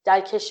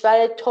 در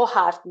کشور تو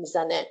حرف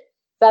میزنه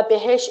و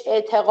بهش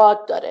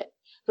اعتقاد داره،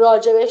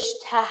 راجبش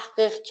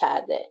تحقیق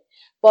کرده،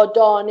 با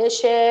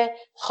دانش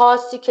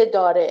خاصی که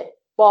داره،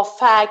 با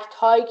فکت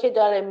هایی که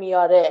داره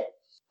میاره،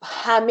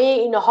 همه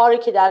اینها رو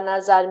که در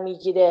نظر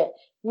میگیره،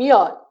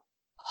 میاد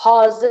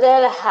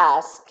حاضر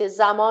هست که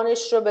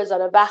زمانش رو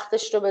بذاره،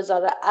 وقتش رو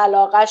بذاره،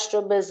 علاقش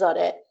رو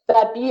بذاره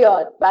و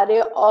بیاد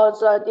برای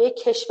آزادی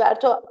کشور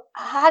تو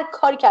هر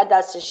کاری که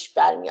دستش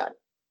برمیاد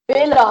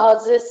به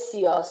لحاظ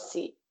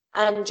سیاسی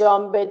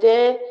انجام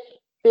بده،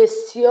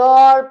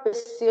 بسیار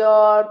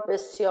بسیار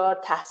بسیار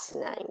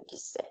تحسین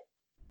انگیزه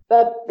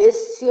و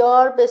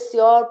بسیار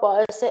بسیار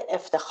باعث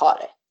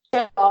افتخاره.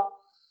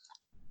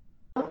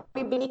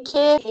 میبینی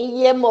که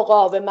یه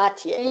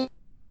مقاومتیه،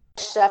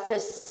 اشرف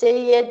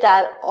سه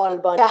در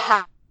آلبانی که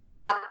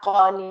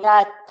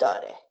حقانیت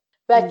داره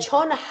و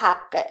چون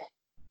حقه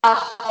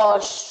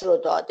بهاش رو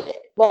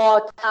داده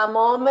با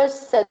تمام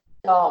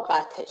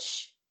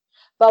صداقتش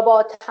و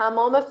با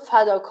تمام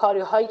فداکاری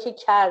هایی که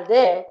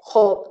کرده،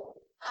 خب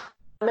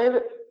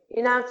همه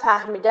اینم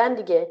فهمیدن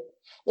دیگه.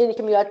 اینی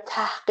که میاد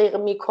تحقیق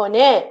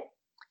میکنه،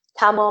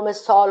 تمام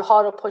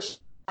سالها رو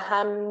پشت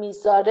هم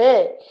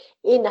میذاره،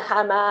 این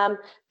هم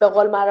به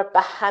قول معروف به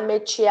همه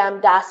چی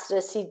هم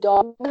دسترسی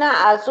داره،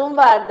 نه از اون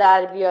ور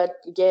در بیاد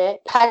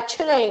دیگه. پس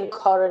چرا این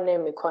کار رو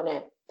نمی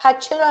کنه؟ پس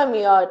چرا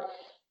میاد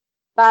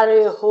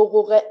برای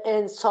حقوق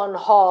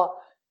انسانها،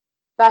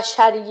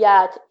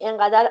 بشریت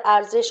اینقدر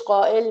ارزش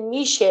قائل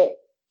میشه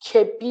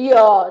که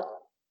بیاد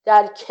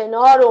در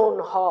کنار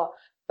اونها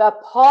و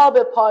پا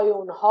به پای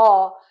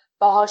اونها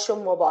باهاشون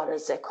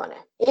مبارزه کنه.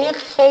 این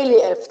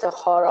خیلی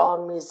افتخار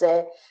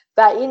آمیزه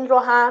و این رو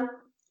هم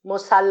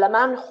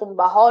مسلماً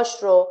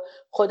خونبهاش رو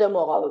خود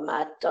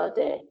مقاومت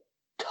داده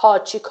تا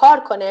چی کار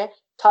کنه؟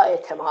 تا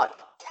اعتماد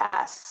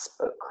کسب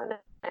کنه.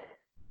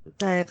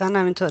 دقیقا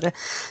همینطوره.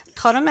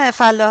 خانم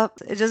فلاح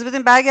اجازه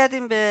بدیم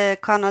برگردیم به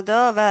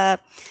کانادا و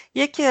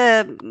یک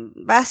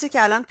بحثی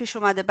که الان پیش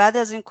اومده بعد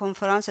از این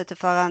کنفرانس.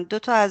 اتفاقا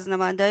 2 از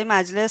نماینده‌های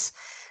مجلس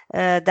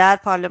در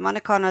پارلمان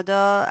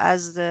کانادا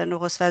از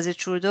نخست وزیر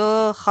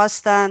ترودو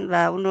خواستن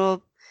و اونو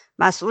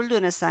مسئول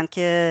دونستن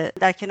که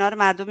در کنار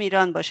مردم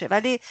ایران باشه،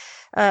 ولی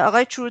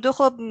آقای ترودو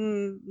خب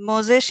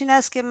موضعش این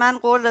است که من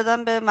قول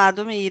دادم به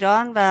مردم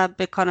ایران و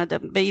به کانادا،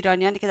 به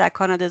ایرانیانی که در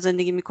کانادا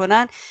زندگی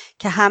میکنن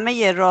که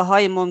همه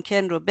راههای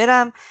ممکن رو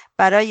برم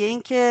برای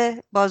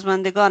اینکه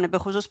بازماندگان، به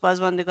خصوص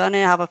بازماندگان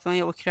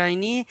هواپیمای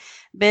اوکراینی،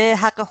 به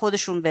حق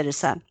خودشون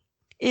برسن.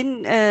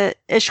 این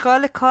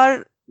اشکال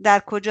کار در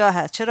کجا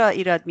هست؟ چرا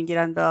ایراد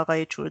میگیرن به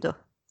آقای ترودو؟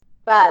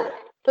 بله،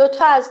 2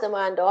 از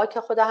نماینده ها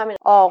که خود همین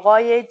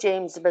آقای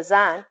جیمز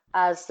بزن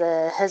از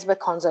حزب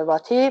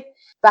کانزرواتیو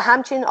و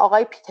همچنین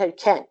آقای پیتر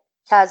کن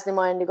که از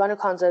نمایندگان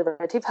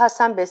کانزرواتیو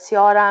هستن،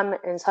 بسیارم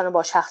انسان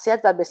با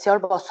شخصیت و بسیار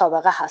با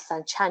سابقه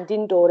هستن.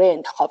 چندین دوره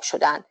انتخاب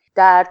شدن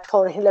در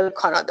تورنهیل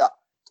کانادا.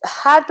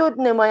 هر 2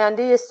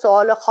 نماینده یه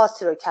سوال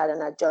خاصی رو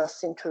کردن از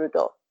جاستین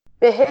ترودو.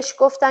 بهش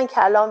گفتن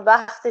که الان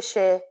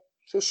وقتشه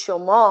که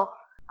شما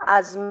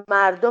از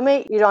مردم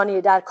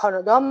ایرانی در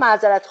کانادا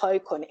معذرت خواهی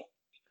کنید،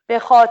 به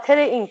خاطر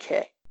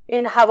اینکه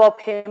این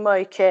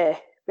هواپیمایی که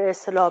به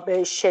اصطلاح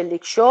به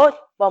شلیک شد،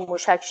 با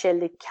موشک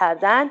شلیک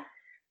کردن،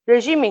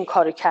 رژیم این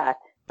کارو کرد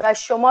و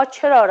شما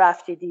چرا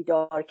رفتی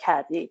دیدار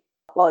کردی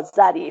با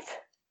ظریف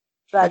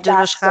و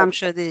جلوش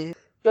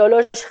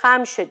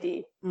خم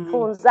شدی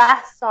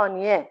 15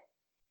 ثانیه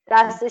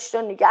دستش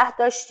رو نگه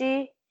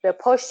داشتی، به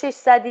پشتش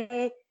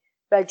زدی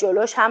و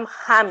جلوش هم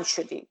خم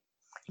شدی.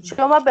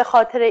 شما به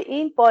خاطر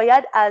این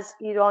باید از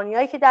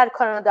ایرانیایی که در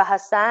کانادا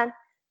هستن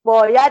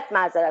باید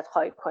معذرت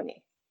خواهی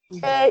کنی.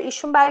 که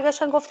ایشون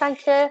برگشتن گفتن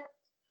که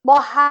ما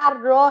هر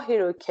راهی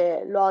رو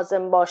که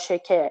لازم باشه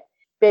که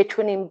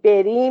بتونیم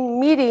بریم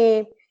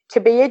میریم که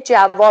به یه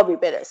جوابی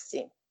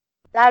برسیم.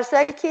 در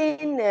صورتی که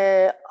این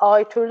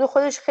آقای ترودو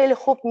خودش خیلی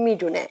خوب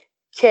میدونه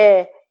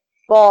که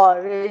با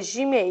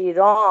رژیم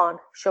ایران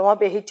شما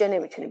به هیچ جا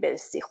نمیتونی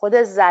برسی.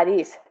 خود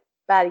ظریف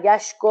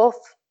برگشت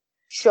گفت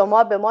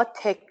شما به ما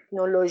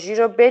تکنولوژی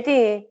رو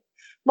بدین،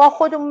 ما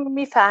خودمون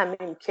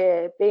میفهمیم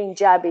که به این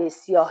جعبه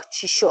سیاه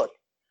چی شد.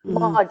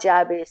 ما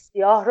جعبه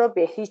سیاه رو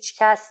به هیچ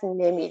کس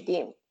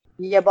نمیدیم.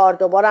 یه بار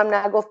دوبارم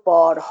نگفت،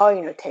 بارها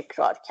اینو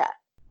تکرار کرد.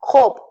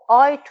 خب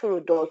آقای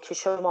ترودو که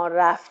شما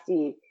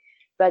رفتی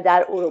و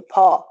در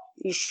اروپا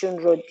ایشون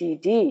رو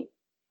دیدی،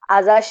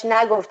 ازش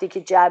نگفتی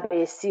که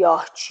جعبه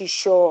سیاه چی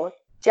شد؟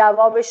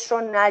 جوابش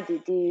رو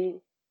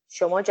ندیدی؟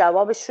 شما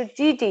جوابش رو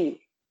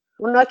دیدی.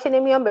 اونا که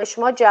نمیان به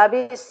شما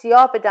جعبه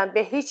سیاه بدن، به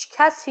هیچ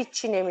کس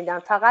هیچی نمیدن،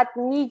 فقط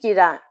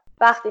میگیرن.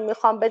 وقتی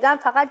میخوام بدن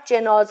فقط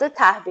جنازه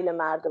تحویل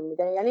مردم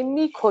میدن، یعنی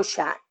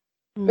میکشن.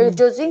 به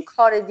جز این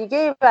کار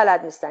دیگه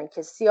بلد نیستن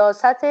که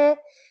سیاست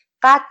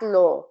قتل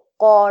و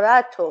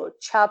غارت و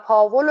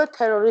چپاول و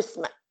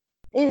تروریسم.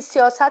 این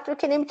سیاست رو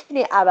که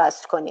نمیتونی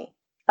عوض کنی.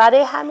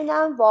 برای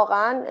همینم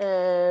واقعا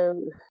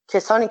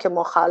کسانی که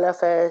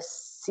مخالف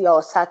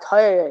سیاست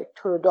های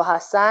ترودو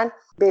هستن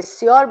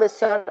بسیار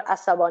بسیار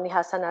عصبانی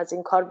هستن از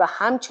این کار و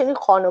همچنین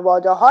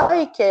خانواده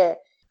هایی که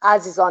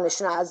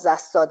عزیزانشون از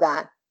دست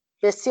دادن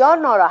بسیار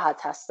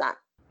ناراحت هستن،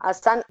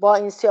 اصلا با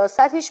این سیاست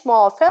هیچ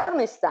موافق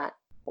نیستن.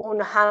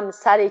 اون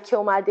همسری که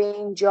اومده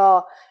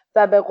اینجا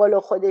و به قول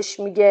خودش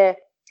میگه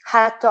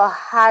حتی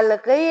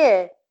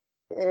حلقه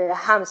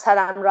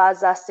همسرم رو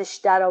از دستش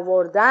در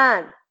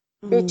آوردن،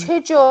 به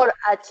چه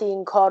جرأتی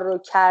این کار رو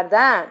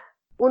کردن؟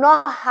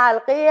 اونا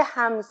حلقه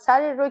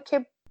همسری رو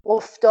که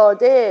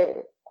افتاده،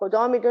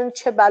 خدا میدونه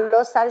چه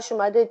بلا سرش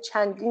اومده،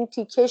 چندین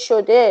تیکه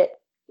شده،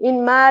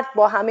 این مرد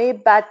با همه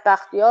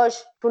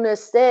بدبختیاش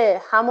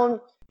تونسته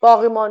همون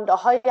باقی مانده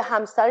های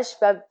همسرش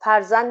و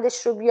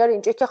فرزندش رو بیاره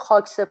اینجا که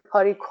خاک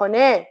سپاری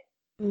کنه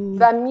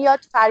و میاد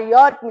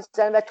فریاد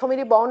میزنه و تو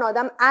میری با اون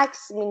آدم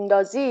عکس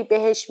میندازی،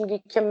 بهش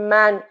میگی که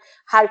من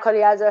هر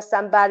کاری از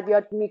دستم بر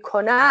بیاد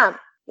میکنم.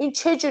 این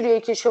چه جوریه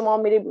که شما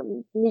میری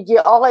میگی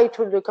آقای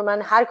ترودو که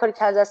من هر کاری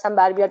که از دستم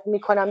بر بیاد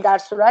میکنم، در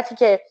صورتی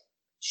که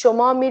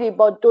شما میری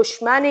با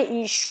دشمن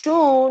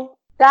ایشون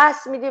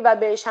دست میدی و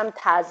بهش هم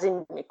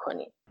تعظیم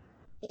میکنی؟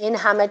 این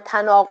همه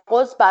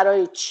تناقض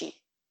برای چی؟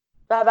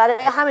 و برای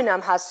همین هم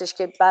هستش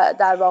که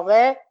در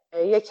واقع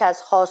یکی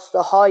از خواسته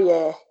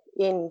های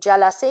این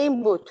جلسه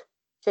این بود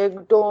که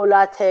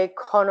دولت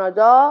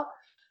کانادا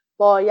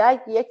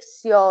باید یک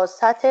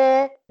سیاست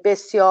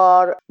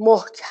بسیار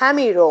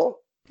محکمی رو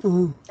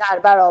در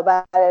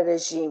برابر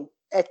رژیم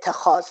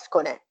اتخاذ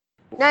کنه،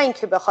 نه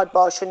اینکه بخواد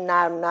باشون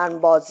نرم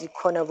بازی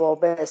کنه و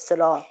به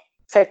اصطلاح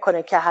فکر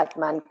کنه که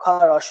حتما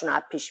کاراشون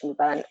رو پیش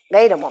میبرن.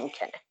 غیر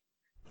ممکنه.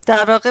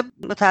 در واقع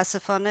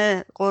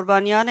متاسفانه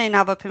قربانیان این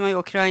هواپیمای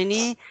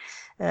اوکراینی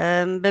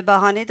به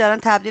بهانه دارن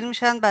تبدیل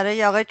میشن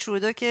برای آقای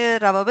ترودو که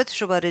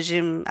روابطش رو با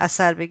رژیم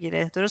اثر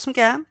بگیره. درست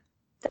میگم؟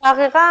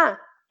 دقیقاً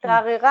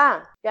دقیقاً.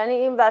 یعنی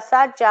این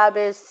وسط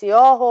جعبه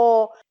سیاه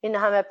و این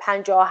همه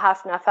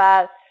 57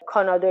 نفر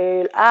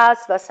کانادایی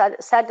اصل و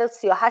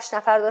 138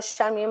 نفر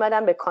داشتن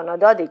میومدن به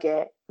کانادا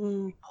دیگه.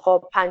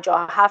 خب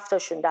 57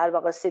 تاشون در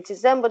واقع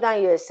سیتیزن بودن،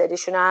 یه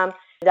سریشون هم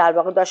در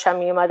واقع داشتن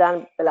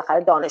میومدن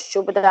بالاخره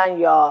دانشجو بودن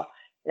یا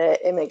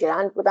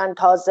امیگرانت بودن،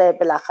 تازه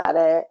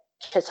بالاخره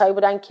کسایی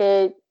بودن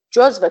که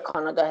جزو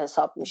کانادا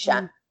حساب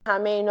میشن.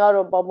 همه اینا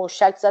رو با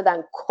موشک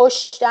زدن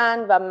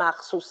کشتن و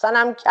مخصوصا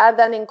هم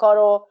کردن این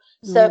کارو.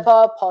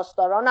 سپاه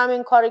پاسداران هم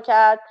این کارو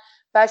کرد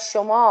و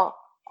شما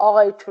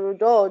آقای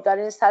ترودو در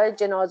این سر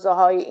جنازه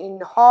های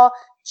اینها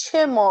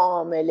چه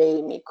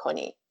معامله‌ای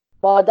میکنی؟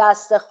 با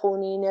دست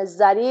خونین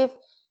ظریف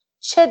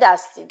چه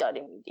دستی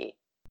داری میدی؟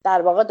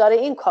 در واقع داره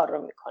این کار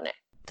رو میکنه.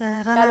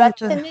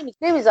 البته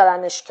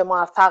نمیذارنش که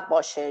موفق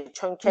باشه،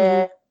 چون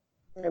که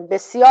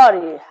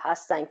بسیاری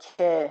هستن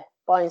که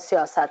با این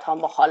سیاست ها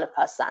مخالف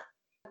هستن.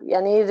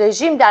 یعنی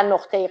رژیم در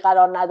نقطه‌ای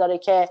قرار نداره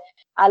که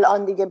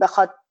الان دیگه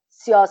بخواد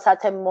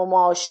سیاست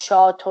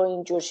مماشات و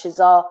اینجور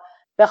چیزا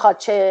بخواد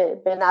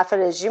چه به نفع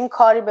رژیم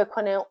کاری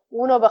بکنه،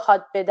 اونو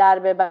بخواد به در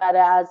ببره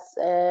از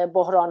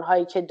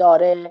بحران‌هایی که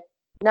داره.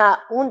 نه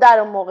اون در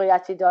اون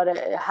موقعیتی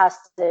داره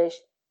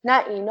هستش،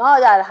 نه اینا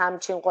در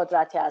همچین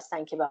قدرتی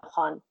هستن که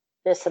بخوان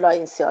به اصطلاح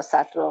این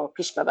سیاست رو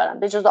پیش ببرن.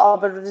 به جز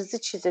آبروریزی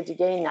چیز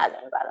دیگه ای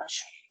نداره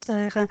براش.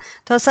 دقیقا.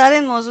 تا سر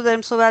این موضوع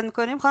داریم صحبت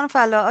میکنیم. خانم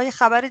فلاح، آیا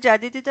خبر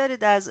جدیدی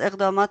دارید از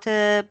اقدامات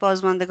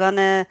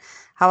بازماندگان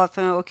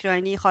هواپیمای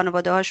اوکراینی؟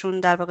 خانواده هاشون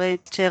در واقع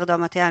چه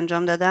اقداماتی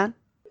انجام دادن؟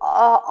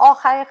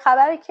 آخرین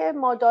خبری که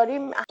ما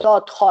داریم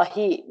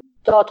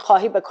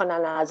دادخواهی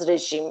بکنن از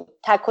رژیم.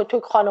 تک و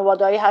توک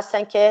خانواده‌ای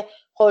هستن که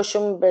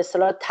خودشون به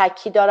اصطلاح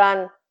تکی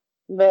دارن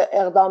به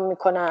اقدام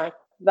میکنن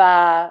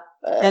و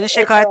یعنی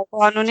شکایت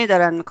قانونی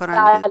دارن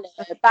میکنن.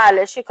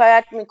 بله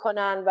شکایت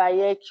میکنن و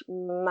یک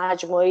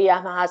مجموعی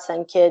هم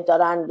هستن که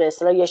دارن به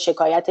اصطلاح یه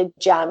شکایت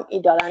جمعی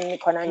دارن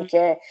میکنن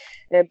که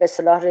به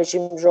اصطلاح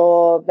رژیم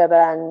رو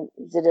ببرن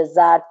زیر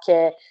ضرب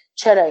که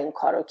چرا این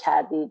کارو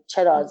کردی،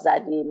 چرا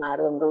زدی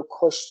مردم رو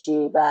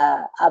کشتی و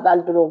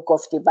اول دروغ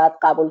گفتی، بعد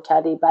قبول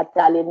کردی، بعد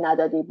دلیل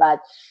ندادی،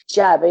 بعد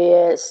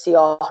جعبه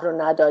سیاه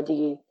رو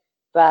ندادی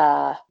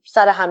و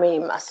سر همه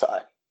این مسائل.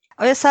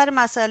 آیا سر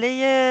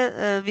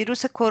مسئله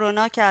ویروس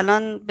کرونا که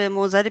الان به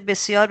موضوع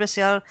بسیار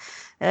بسیار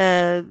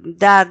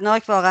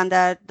دردناک واقعا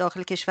در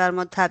داخل کشور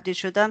ما تبدیل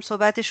شدم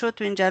صحبتی شد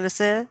تو این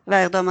جلسه و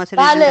اقدامات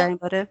رژیم در این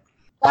باره؟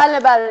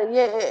 بله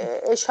یه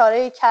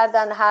اشاره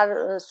کردن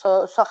هر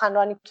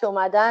سخنرانی که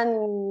اومدن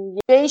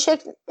به این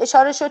شکل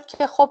اشاره شد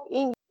که خب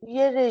این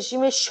یه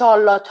رژیم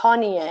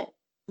شارلاتانیه،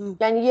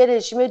 یعنی یه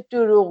رژیم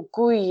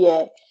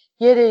دروغگوییه،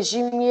 یه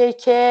رژیمیه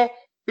که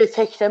به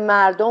فکر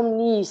مردم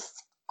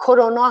نیست.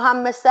 کرونا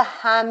هم مثل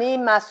همه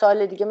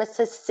مسائل دیگه،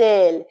 مثل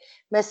سیل،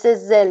 مثل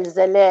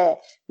زلزله،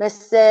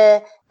 مثل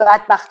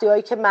بدبختی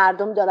هایی که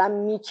مردم دارن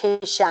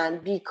میکشن،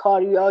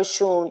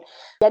 بیکاریاشون،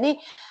 یعنی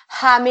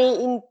همه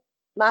این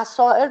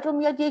مسائل رو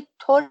میاد یک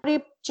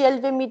طوری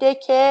جلوه میده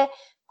که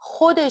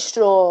خودش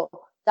رو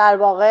در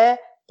واقع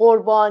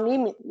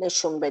قربانی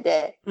نشون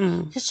بده.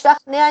 هیچ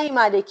وقت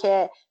نیومده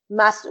که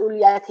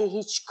مسئولیت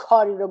هیچ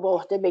کاری رو به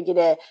عهده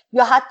بگیره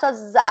یا حتی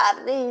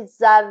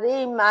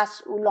ذره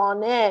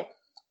مسئولانه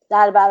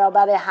در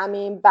برابر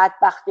همین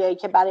بدبختیایی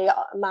که برای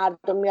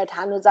مردم میاد.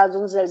 هنوز از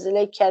اون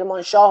زلزله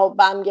کرمانشاه و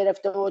بم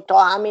گرفته و تا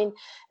همین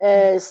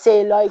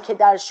سیلایی که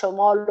در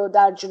شمال و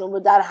در جنوب و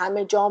در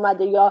همه جا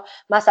آمده، یا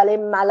مسئله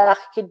ملخ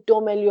که 2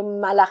 میلیون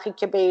ملخی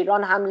که به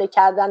ایران حمله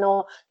کردن،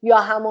 و یا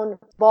همون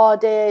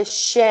باد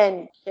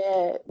شن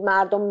که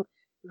مردم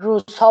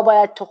روزها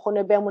باید تو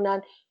خونه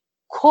بمونن.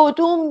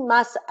 کدوم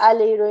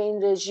مسئله رو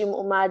این رژیم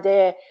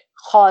اومده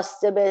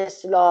خواسته به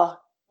اصلاح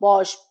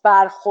باش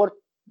برخورد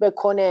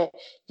بکنه،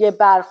 یه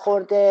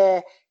برخورد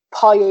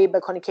پایه‌ای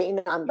بکنه که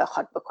این هم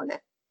بخواد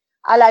بکنه؟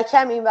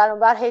 الکم این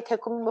ور هی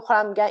تکون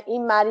میخورم میگن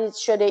این مریض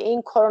شده،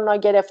 این کرونا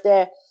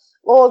گرفته،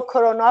 او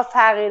کرونا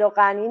فقیر و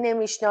غنی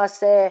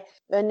نمیشناسه،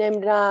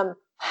 نمیدونم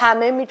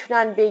همه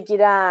میتونن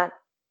بگیرن.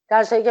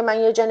 در صورتی که من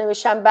یه جا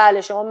نوشتم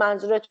بله شما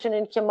منظورتون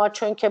اینه که ما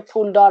چون که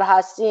پولدار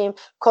هستیم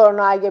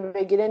کرونا اگه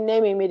بگیره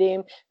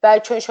نمیمیریم، ولی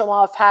چون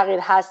شما فقیر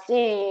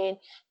هستین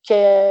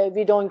که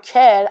we don't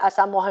care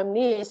اصلا مهم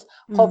نیست،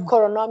 خب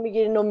کرونا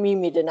میگیرین و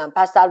میمیرین،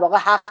 پس در واقع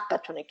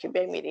حقتونه که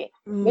بمیرین.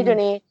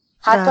 میدونی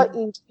حتی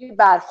اینجوری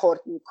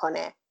برخورد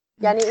میکنه.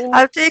 یعنی این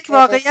البته یک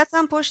واقعیت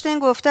هم پشت این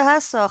گفته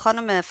هست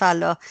خانم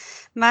فلاح.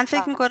 من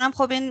فکر میکنم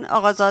خب این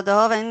آقازاده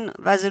ها و این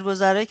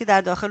وزیرگذارایی که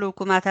در داخل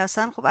حکومت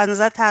هستن خب از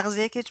نظر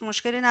تغذیه که هیچ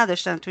مشکلی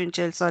نداشتن تو این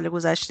 40 سال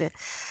گذشته.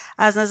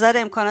 از نظر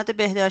امکانات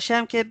بهداشتی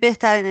هم که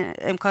بهترین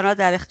امکانات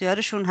در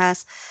اختیارشون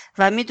هست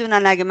و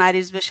میدونن اگه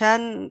مریض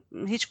بشن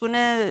هیچ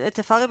گونه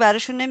اتفاقی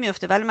براشون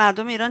نمیفته. ولی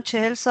مردم ایران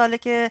 40 ساله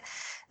که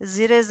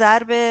زیر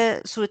ضرب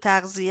سوء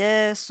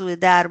تغذیه، سوء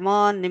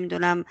درمان،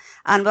 نمیدونم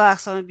انواع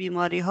اقسام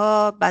بیماری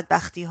ها،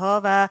 بدبختی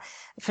ها و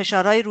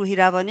فشارهای روحی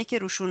روانی که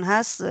روشون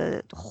هست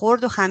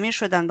خرد و خمیر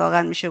شدن،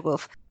 واقعا میشه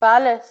گفت.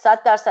 بله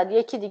 100%.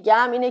 یکی دیگه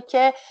هم اینه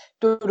که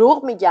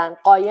دروغ میگن،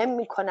 قایم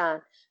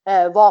میکنن،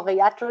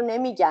 واقعیت رو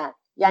نمیگن.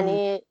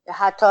 یعنی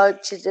حتی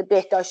چیز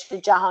بهداشت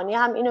جهانی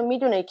هم اینو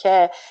میدونه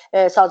که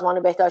سازمان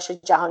بهداشت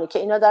جهانی که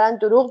اینا دارن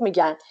دروغ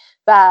میگن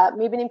و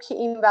میبینیم که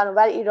این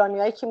برابر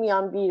ایرانیایی که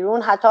میان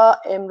بیرون، حتی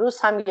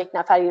امروز هم یک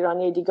نفر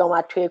ایرانی دیگه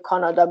اومد توی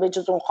کانادا به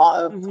جز اون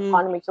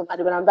خانمی که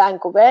اومده برن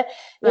ونکوور،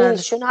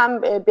 ایشون هم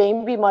به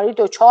این بیماری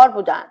دچار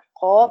بودن.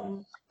 خب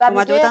و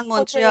اومده بودن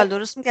مونترال،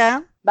 درست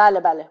میگم؟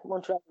 بله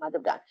مونترال اومده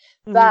بودن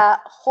و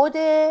خود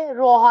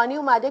روحانی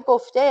اومده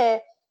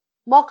گفته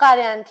ما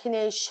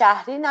قرنطینه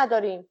شهری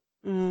نداریم،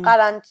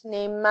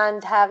 قرنطینه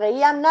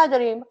منطقه‌ای هم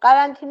نداریم،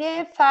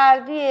 قرنطینه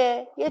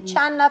فردیه. یه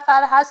چند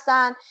نفر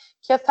هستن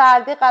که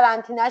فردی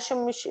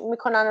قرنطینه‌شو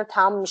میکنن و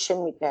تمام میشه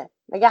میره.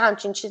 مگه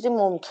همچین چیزی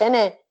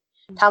ممکنه؟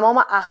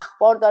 تمام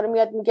اخبار داره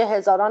میاد میگه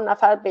هزاران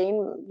نفر به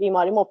این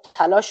بیماری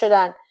مبتلا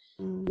شدن.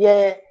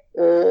 یه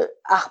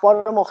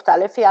اخبار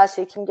مختلفی هست،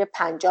 یکی میگه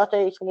 50 تا،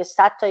 یکی میگه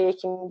 100 تا،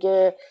 یکی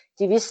میگه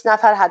 200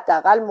 نفر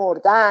حداقل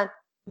مردن.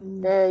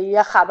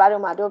 یه خبر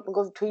اومده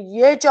میگه تو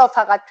یه جا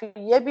فقط تو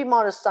یه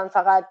بیمارستان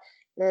فقط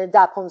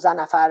 10-15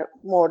 نفر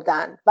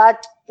مردن.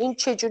 بعد این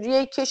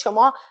چجوریه که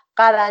شما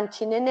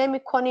قرنطینه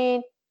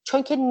نمی‌کنین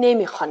چون که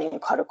نمیخوان این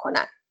کارو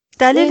کنن؟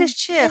 دلیلش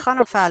چیه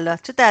خانم فلاح؟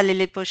 چه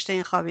دلیلی پشت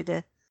این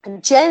خوابیده؟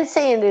 جنس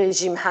این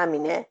رژیم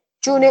همینه.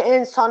 جون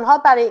انسان‌ها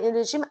برای این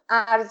رژیم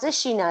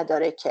ارزشی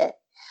نداره که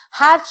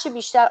هرچی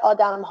بیشتر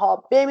آدم‌ها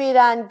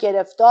بمیرن،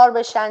 گرفتار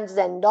بشن،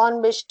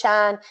 زندان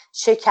بشن،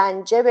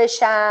 شکنجه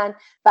بشن،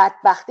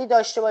 بدبختی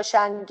داشته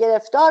باشن،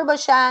 گرفتار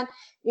باشن،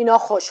 اینا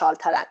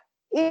خوشحال‌ترن.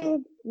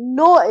 این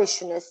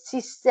نوعشونه.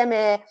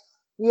 سیستم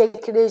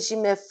یک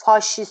رژیم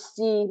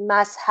فاشیستی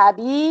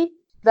مذهبی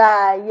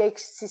و یک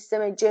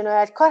سیستم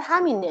جنایتکار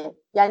همینه.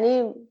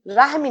 یعنی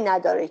رحمی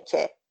نداره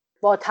که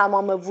با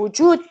تمام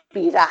وجود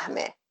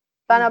بیرحمه.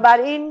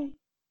 بنابراین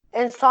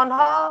انسان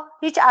ها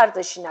هیچ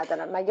ارزشی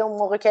ندارن. مگه اون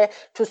موقع که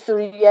تو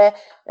سوریه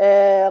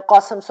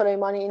قاسم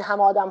سلیمانی این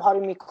همه آدم ها رو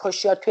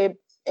میکشه، یا توی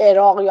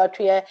عراق یا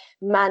توی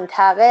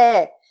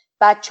منطقه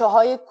بچه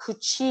های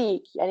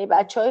کوچیک، یعنی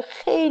بچه های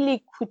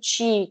خیلی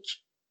کوچیک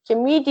که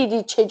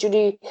میدیدی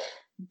چجوری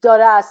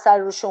داره از سر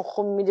روشون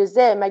خون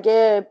میریزه،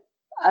 مگه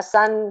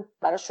اصلا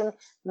براشون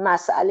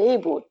مسئله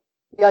بود؟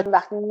 یا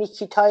وقتی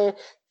نیکیتای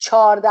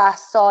 14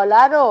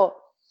 ساله رو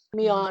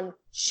میان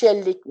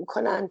شلیک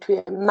میکنن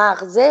توی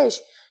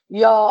مغزش،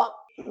 یا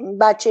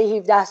بچه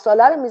 17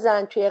 ساله رو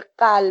میزنن توی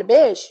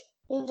قلبش.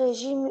 این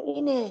رژیم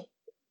اینه،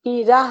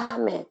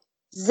 بیرحمه،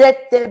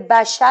 ضد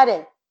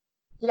بشره،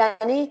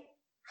 یعنی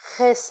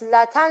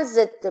خصلتاً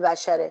ضد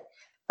بشره.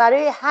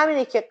 برای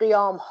همینه که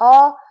قیام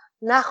ها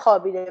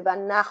نخوابیده و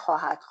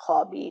نخواهد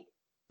خوابید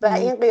و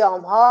این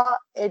قیام ها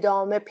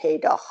ادامه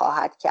پیدا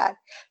خواهد کرد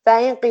و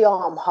این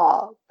قیام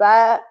ها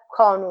و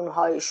کانون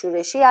های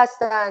شورشی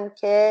هستند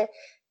که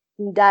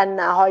در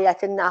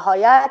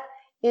نهایت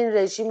این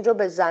رژیم رو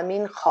به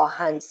زمین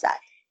خواهند زد.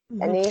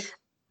 یعنی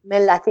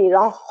ملت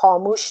ایران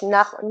خاموش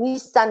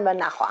نیستن و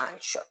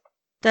نخواهند شد.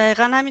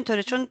 دقیقا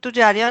همینطوره، چون تو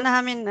جریان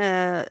همین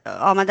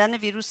آمدن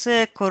ویروس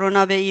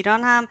کرونا به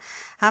ایران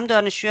هم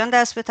دانشجویان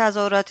دست به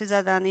تظاهراتی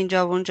زدن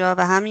اینجا و اونجا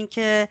و همین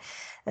که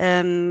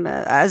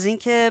از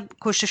اینکه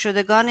کشته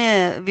شدگان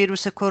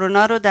ویروس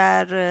کرونا رو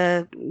در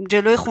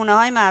جلوی خونه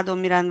های مردم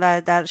میرن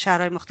و در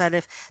شهرهای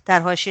مختلف در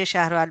حاشیه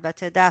شهر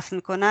البته دفن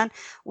میکنن،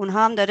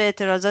 اونها هم داره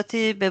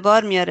اعتراضاتی به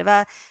بار میاره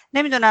و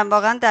نمیدونم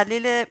واقعا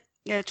دلیل،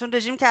 چون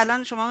رژیم که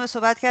الان شما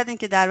صحبت کردین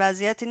که در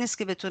وضعیتی نیست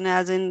که بتونه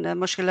از این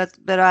مشکلات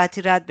به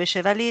راحتی رد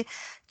بشه، ولی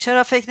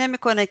چرا فکر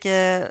نمیکنه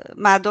که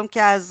مردم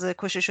که از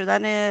کشته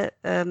شدن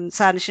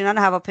سرنشینان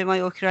هواپیمای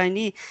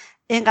اوکراینی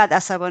اینقدر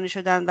عصبانی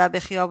شدن و به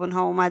خیابون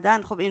ها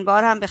اومدن، خب این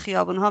بار هم به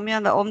خیابون ها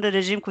میان و عمر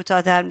رژیم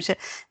کوتاه‌تر میشه؟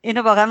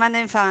 اینو واقعا من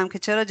نمیفهمم که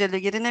چرا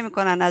جلوگیری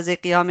نمیکنن از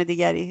قیام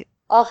دیگری.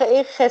 آخه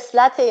این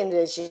خصلت این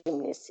رژیم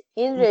نیست.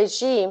 این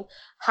رژیم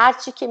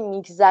هرچی که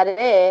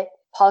میگذره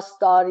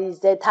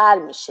پاسداریزه تر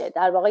میشه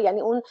در واقع.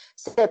 یعنی اون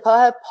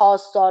سپاه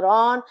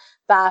پاسداران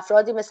و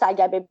افرادی مثل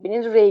اگر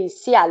ببینید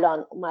رئیسی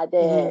الان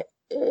اومده،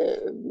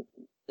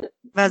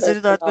 وزیر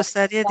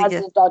دادگستری دیگه،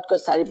 وزیر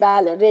دادگستری،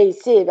 بله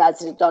رئیسی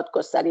وزیر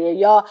دادگستری،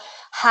 یا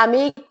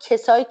همه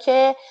کسایی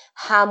که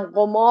هم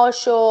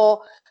قماش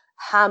و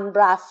هم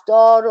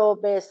رفتار و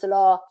به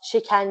اصطلاح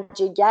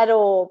شکنجهگر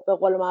و به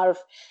قول معروف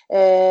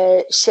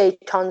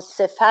شیطان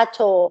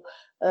صفت و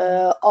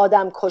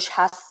آدم کش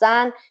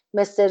هستن،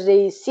 مثل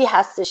رئیسی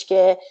هستش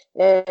که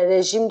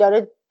رژیم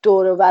داره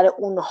دور و بر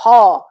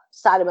اونها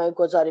سرمایه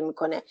گذاری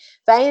میکنه.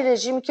 و این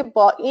رژیمی که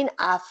با این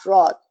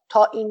افراد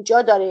تا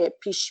اینجا داره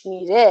پیش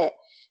میره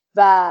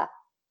و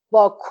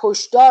با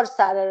کشتار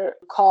سر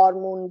کار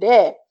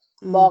مونده،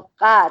 با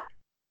قتل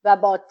و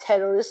با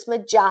تروریسم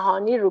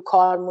جهانی رو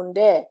کار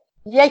مونده،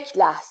 یک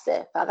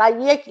لحظه، فقط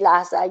یک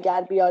لحظه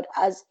اگر بیاد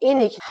از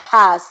اینی که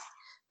هست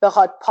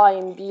بخواد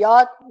پایین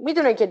بیاد،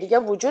 میدونه که دیگه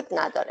وجود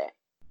نداره.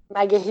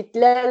 مگه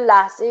هیتلر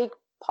لحظه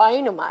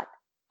پایین اومد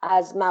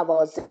از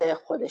مواضع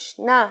خودش؟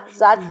 نه،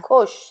 زد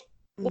کشت.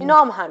 اینا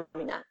هم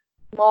همینن.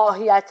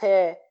 ماهیت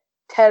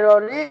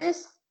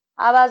تروریست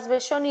عوض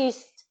بشو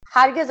نیست،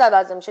 هرگز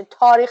عوض نمیشه.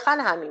 تاریخا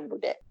همین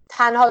بوده.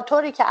 تنها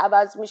طوری که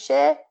عوض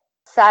میشه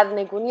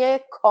سرنگونی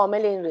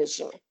کامل این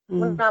رژیمه،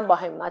 اونم با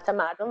همت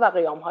مردم و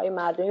قیام‌های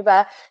مردمی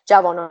و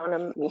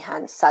جوانان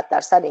میهن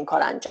 100% این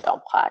کار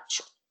انجام خواهد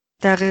شد.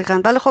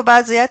 دقیقاً. بله خب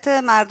وضعیت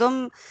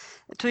مردم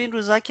تو این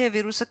روزا که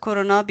ویروس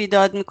کرونا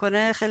بیداد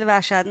میکنه خیلی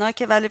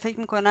وحشتناکه، ولی فکر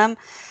میکنم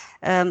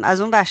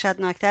از اون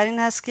وحشتناکتر این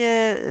هست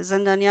که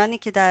زندانیانی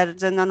که در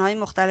زندانهای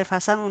مختلف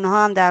هستن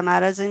اونها هم در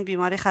معرض این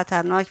بیماری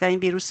خطرناک و این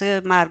ویروس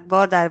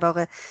مرگبار در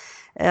واقع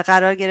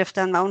قرار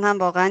گرفتن و اون هم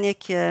واقعا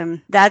یک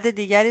درد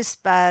دیگری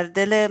است بر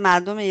دل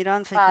مردم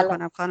ایران فکر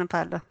میکنم خانم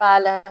پرلا.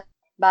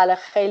 بله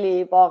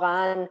خیلی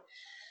واقعا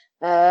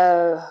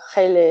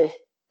خیلی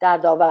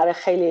دردآور،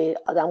 خیلی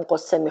آدم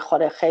قصه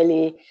میخوره،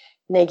 خیلی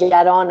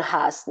نگران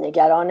هست.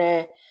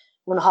 نگران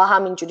اونها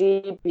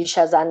همینجوری بیش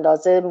از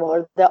اندازه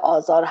مورد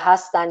آزار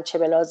هستن، چه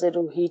به لحاظ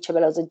روحی چه به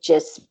لحاظ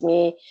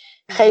جسمی.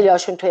 خیلی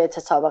هاشون توی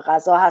اعتصاب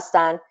غذا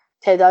هستن.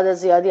 تعداد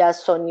زیادی از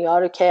سنی‌ها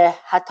رو که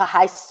حتی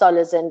 8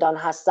 سال زندان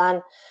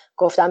هستن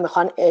گفتن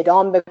میخوان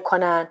اعدام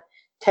بکنن.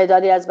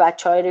 تعدادی از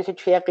بچه‌هایی رو که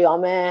توی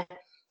قیام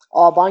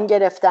آبان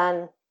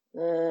گرفتن،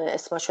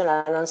 اسمشون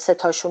الان 3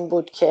 تاشون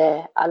بود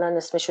که الان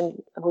اسمشون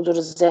حضور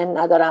ذهن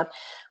ندارم،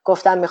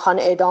 گفتن میخوان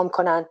اعدام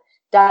کنن.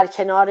 در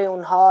کنار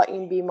اونها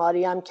این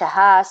بیماری هم که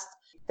هست،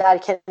 در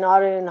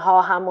کنار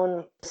اینها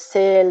همون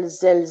سیل،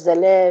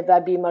 زلزله و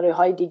بیماری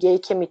های دیگه‌ای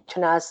که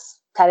میتونه از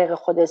طریق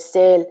خود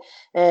سیل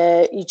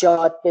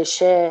ایجاد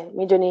بشه.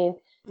 میدونین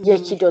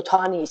یکی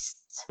دوتا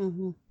نیست،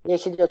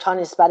 یکی دوتا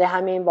نیست. برای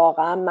همین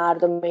واقعا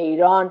مردم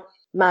ایران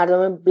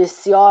مردم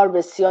بسیار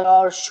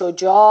بسیار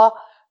شجاع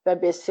و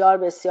بسیار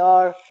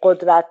بسیار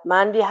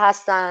قدرتمندی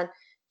هستن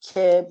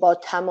که با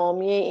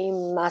تمامی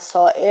این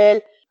مسائل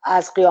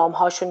از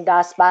قیامهاشون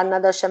دست بر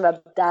نداشتن و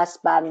دست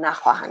بر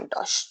نخواهند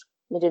داشت.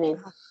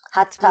 میدونین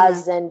حتی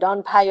از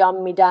زندان پیام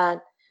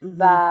میدن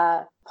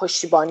و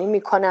پشتیبانی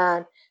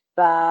میکنن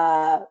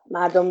و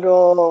مردم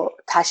رو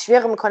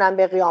تشویق میکنن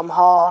به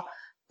قیامها.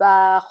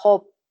 و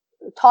خب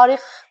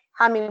تاریخ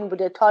همین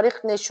بوده.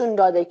 تاریخ نشون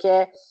داده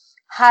که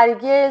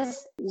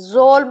هرگز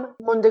ظلم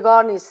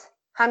موندگار نیست،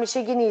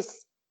 همیشگی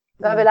نیست.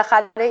 و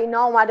بالاخره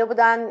اینا اومده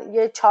بودن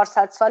یه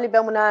 400 سالی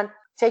بمونن،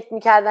 فکر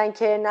میکردن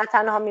که نه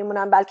تنها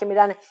میمونن بلکه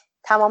میرن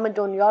تمام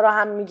دنیا رو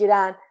هم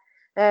میگیرن.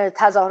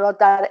 تظاهرات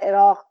در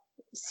عراق،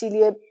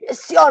 سیلی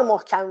بسیار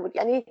محکم بود،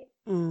 یعنی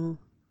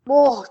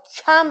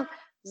محکم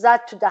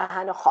زد تو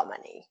دهن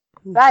خامنه‌ای،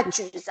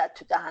 بدجوری زد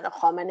تو دهن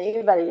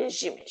خامنه‌ای برای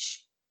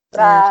رژیمش.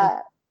 و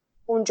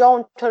اونجا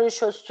اونطوری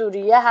شد.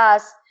 سوریه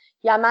هست،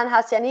 یمن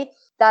هست، یعنی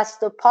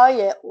دست و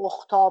پای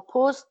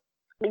اختاپوس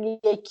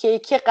یکی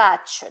یکی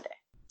قطع شده.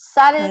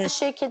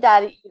 سرشه که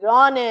در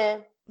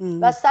ایرانه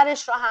و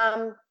سرش رو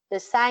هم به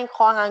سنگ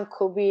خواهند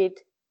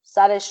کوبید،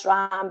 سرش رو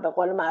هم به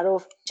قول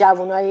معروف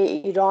جوانای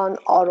ایران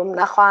آروم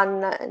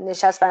نخواهند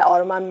نشست و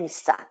آروم هم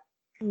نیستن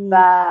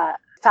و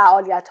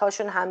فعالیت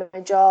هاشون همه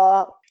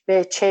جا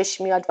به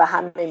چشم میاد و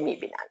همه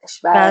میبیننش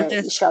و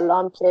انشالله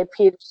هم که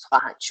پیروز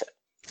خواهند شد.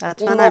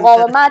 این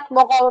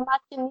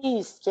مقاومت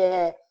نیست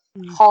که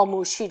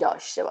خاموشی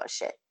داشته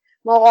باشه.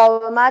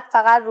 مقاومت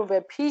فقط رو به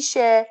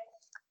پیشه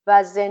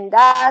و زنده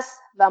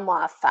است و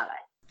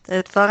موفقه.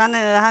 اتفاقا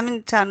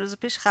همین چند روز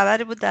پیش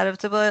خبری بود در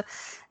رابطه با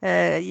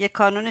یک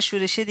کانون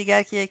شورشی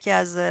دیگر که یکی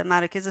از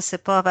مراکز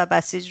سپاه و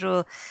بسیج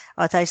رو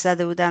آتش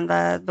زده بودن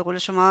و به قول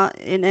شما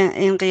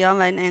این قیام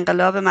و این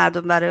انقلاب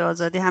مردم برای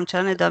آزادی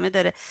همچنان ادامه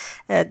داره.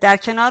 در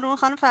کنار اون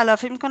خانم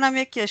فلاح میکنم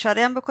یک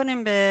اشاره هم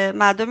بکنیم به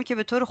مردمی که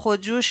به طور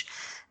خودجوش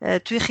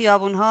توی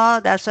خیابون‌ها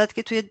در صورتی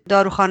که توی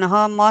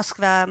داروخانه‌ها ماسک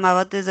و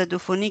مواد ضد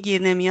عفونی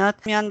گیر نمیاد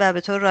میان و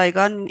به طور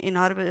رایگان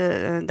اینها رو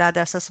در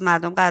دسترس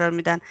مردم قرار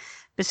میدن.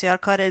 بسیار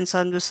کار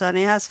انسان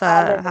دوستانه هست و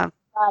هم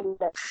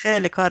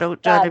خیلی کار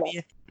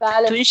جالبیه.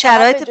 تو این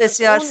شرایط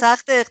بسیار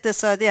سخت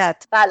اقتصادی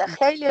هست. بله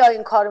خیلی ها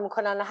این کارو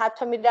میکنن،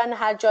 حتی میرن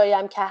هر جایی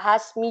هم که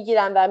هست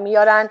میگیرن و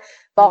میارن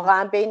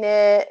واقعا بین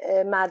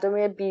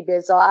مردم بی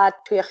بضاعت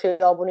توی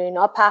خیابون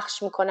اینا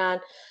پخش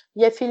میکنن.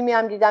 یه فیلمی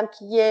هم دیدم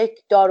که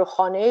یک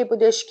داروخانه‌ای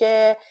بودش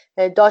که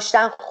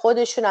داشتن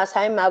خودشون از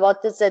همین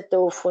مواد ضد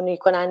عفونی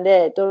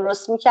کننده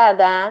درست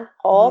میکردن،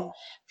 خب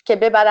که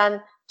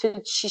ببرن تو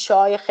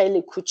شیشه‌های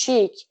خیلی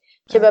کوچیک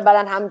که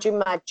ببرن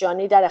همجوری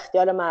مجانی در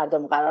اختیار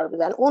مردم قرار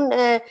بدن.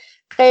 اون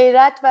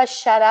غیرت و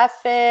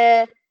شرف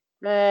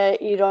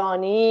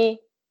ایرانی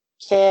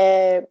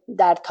که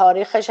در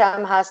تاریخش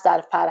هم هست،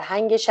 در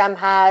فرهنگش هم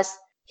هست،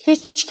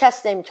 هیچ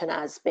کس نمیتونه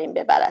از بین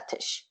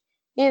ببرتش.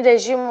 این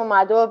رژیم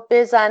اومده و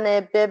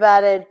بزنه،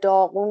 ببره،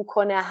 داغون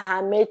کنه،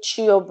 همه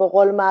چی رو به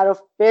قول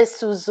معروف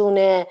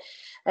بسوزونه،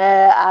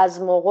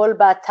 از مغول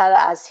بدتر،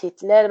 از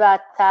هیتلر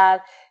بدتر،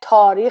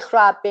 تاریخ رو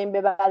از بین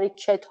ببره،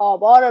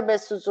 کتابا رو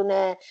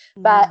بسوزونه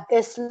و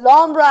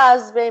اسلام رو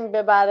از بین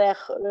ببره،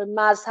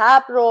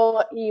 مذهب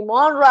رو،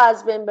 ایمان رو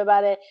از بین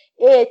ببره،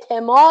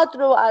 اعتماد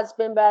رو از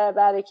بین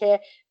ببره که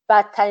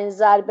بدترین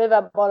ضربه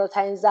و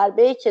بالاترین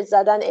ضربه‌ای که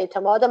زدن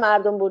اعتماد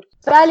مردم بود.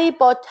 ولی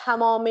با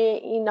تمام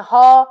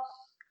اینها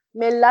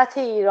ملت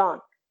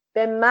ایران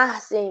به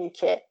محض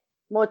اینکه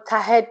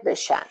متحد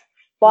بشن،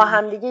 با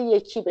همدیگه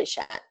یکی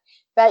بشن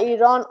و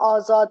ایران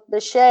آزاد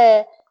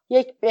بشه،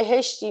 یک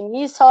بهشتی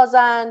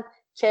میسازن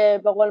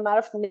که به قول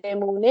معروف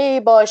نمونه‌ای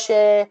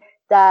باشه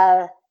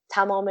در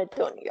تمام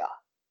دنیا.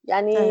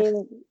 یعنی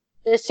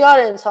بسیار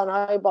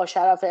انسان‌های با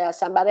شرفی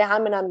هستن. برای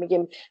همینم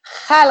میگیم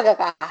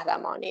خلق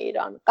قهرمان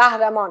ایران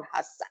قهرمان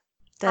هستن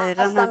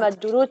و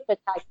درود به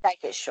تک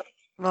تکشون،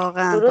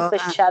 درود به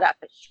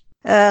شرفش.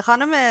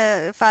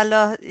 خانم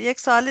فلاح، یک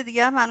سوال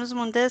دیگه هم هنوز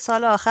مونده،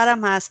 سال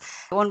آخرم هست.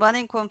 عنوان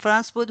این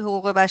کنفرانس بود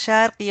حقوق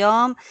بشر،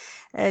 قیام،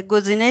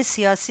 گزینه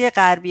سیاسی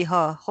غربی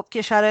ها. خب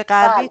کشورهای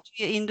غربی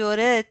توی این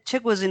دوره چه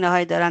گزینه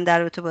هایی دارن در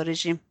رابطه با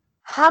رژیم؟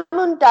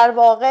 همون در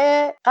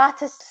واقع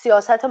قطع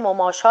سیاست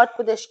مماشات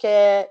بودش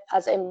که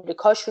از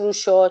امریکا شروع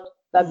شد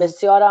و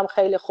بسیار هم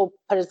خیلی خوب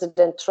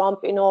پرزیدنت ترامپ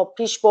اینو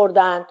پیش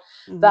بردن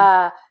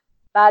و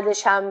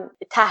بعدش هم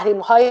تحریم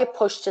های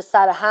پشت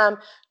سر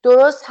هم.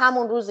 درست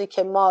همون روزی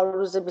که ما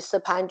روز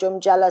 25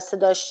 جلسه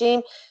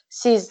داشتیم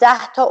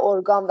 13 تا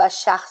ارگان و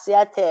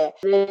شخصیت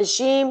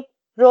رژیم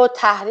رو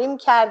تحریم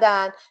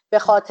کردن به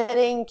خاطر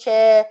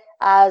اینکه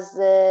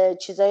از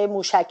چیزای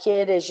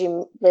موشکی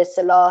رژیم به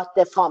اصطلاح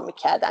دفاع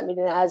میکردن.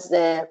 میدونید از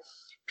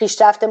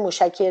پیشرفت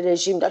موشکی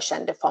رژیم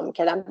داشتن دفاع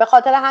میکردن، به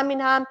خاطر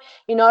همین هم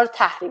اینا رو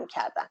تحریم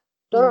کردن.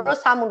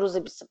 درست همون روز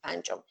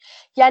 25.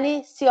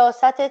 یعنی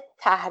سیاست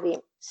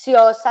تحریم،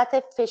 سیاست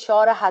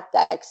فشار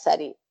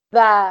حداکثری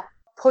و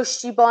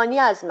پشتیبانی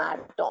از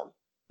مردم،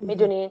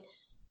 میدونین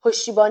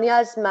پشتیبانی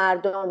از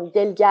مردم،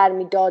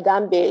 دلگرمی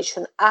دادن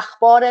بهشون،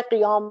 اخبار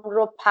قیام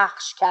رو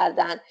پخش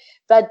کردن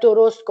و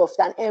درست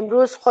گفتن.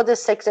 امروز خود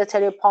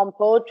سکرتری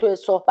پامپئو توی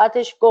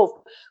صحبتش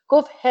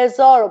گفت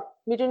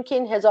میدونین که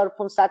این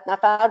 1500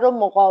 نفر رو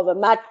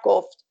مقاومت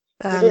گفت.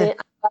 میدونین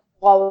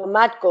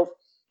مقاومت گفت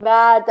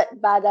و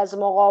بعد از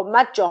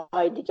مقاومت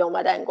جاهای دیگه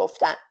اومدن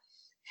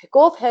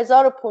گفت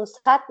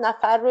 1500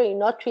 نفر رو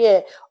اینا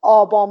توی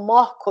آبان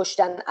ماه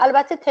کشتن.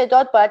 البته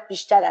تعداد باید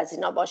بیشتر از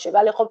اینا باشه،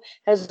 ولی خب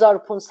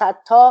 1500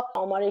 تا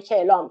آماری که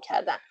اعلام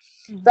کردن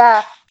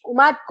و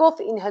اومد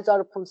گفت این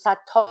 1500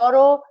 تا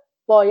رو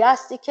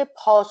بایستی که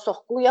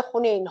پاسخگوی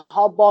خون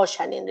اینها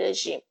باشن این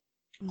رژیم.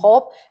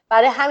 خب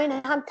برای همین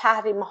هم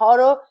تحریم ها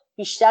رو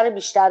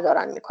بیشتر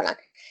دارن میکنن.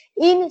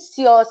 این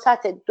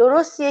سیاست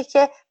درستیه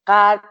که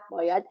غرب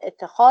باید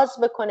اتخاذ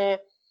بکنه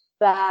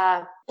و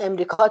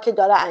امریکا که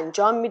داره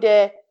انجام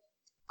میده،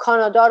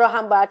 کانادا رو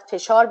هم باید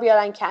فشار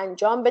بیارن که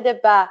انجام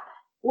بده و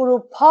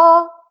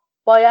اروپا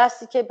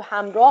بایستی که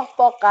همراه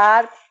با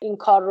غرب این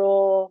کار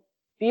رو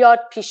بیاد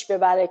پیش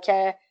ببره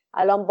که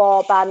الان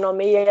با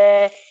برنامه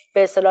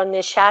به اصطلاح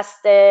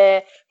نشست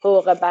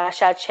حقوق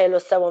بشر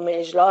 43ام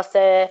اجلاس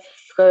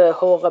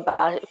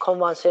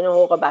کنوانسیون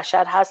حقوق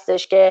بشر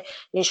هستش که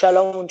انشالله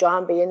اونجا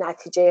هم به یه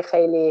نتیجه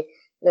خیلی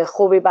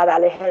خوبی بر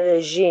علیه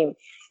رژیم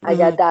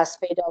اگر دست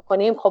پیدا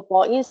کنیم، خب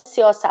با این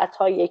سیاست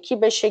ها یکی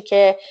بشه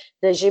که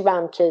رژیم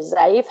هم که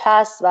ضعیف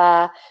هست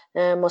و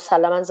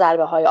مسلما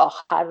ضربه های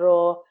آخر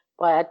رو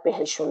باید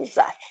بهشون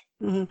زد.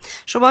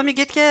 شما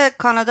میگید که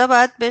کانادا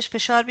باید بهش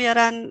فشار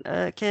بیارن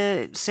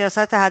که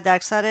سیاست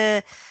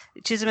حداکثر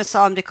چیزی مثل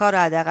آمریکا رو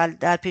حداقل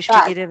در پیش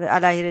بگیره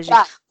علیه رژیم.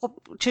 خب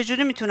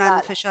چجوری میتونن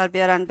فشار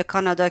بیارن به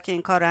کانادا که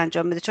این کار رو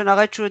انجام بده؟ چون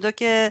آقای ترودو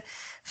که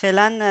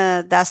فعلا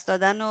دست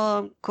دادن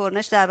و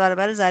کرنش در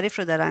برابر ظریف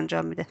رو داره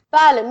انجام میده.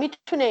 بله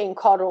میتونه این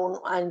کار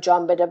رو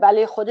انجام بده،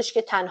 ولی خودش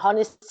که تنها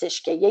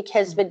نیستش، که یک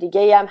حزب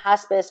دیگه هم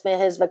هست به اسم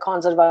حزب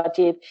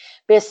کانزرواتیو.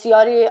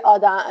 بسیاری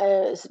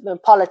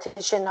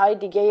پالیتیشن های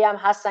دیگه هم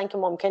هستن که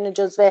ممکنه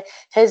جزو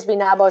حزبی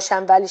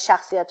نباشن ولی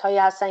شخصیت هایی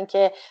هستن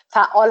که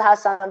فعال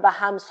هستن و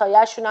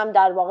همسایه‌شون هم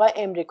در واقع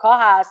امریکا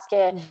هست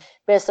که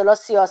به اصطلاح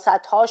سیاست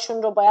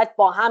هاشون رو باید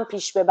با هم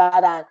پیش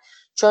ببرن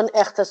چون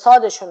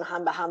اقتصادشون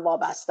هم به هم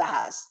وابسته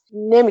هست.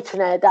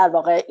 نمیتونه در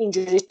واقع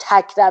اینجوری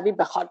تک روی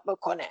بخواد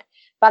بکنه.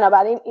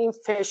 بنابراین این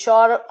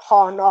فشار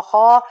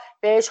خواهناخواه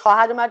بهش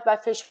خواهد اومد و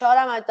فشار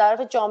هم از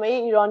طرف جامعه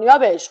ایرانیا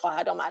بهش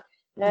خواهد اومد.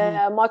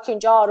 ما که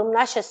اینجا آروم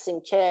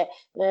نشستیم که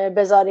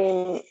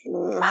بذاریم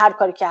هر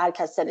کاری که هر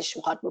کس دلش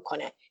میخواد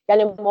بکنه.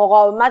 یعنی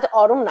مقاومت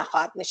آروم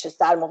نخواهد نشست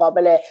در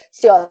مقابل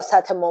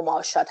سیاست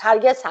مماشات،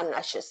 هرگز هم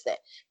نشسته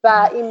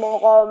و این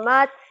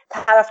مقاومت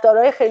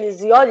طرفدارای خیلی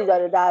زیادی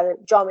داره در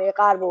جامعه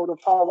غرب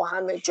اروپا و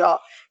همه جا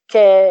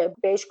که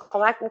بهش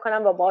کمک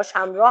میکنن و باهاش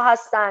همراه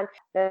هستن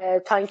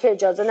تا اینکه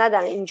اجازه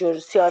ندن اینجور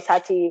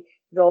سیاستی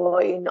رو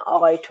این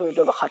آقای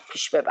ترودو بخواد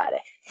پیش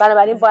ببره.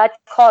 بنابراین باید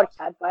کار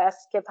کرد، باید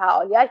که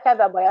فعالیت کرد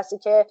و باید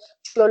که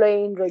جلوی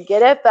این رو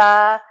گرفت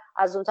و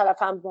از اون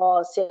طرف هم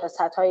با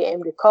سیاست‌های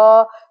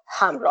امریکا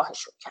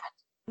همراهشون کرد.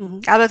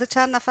 البته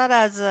چند نفر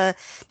از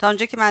تا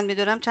اونجا که من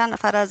میدونم چند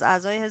نفر از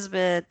اعضای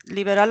حزب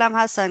لیبرال هم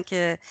هستن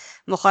که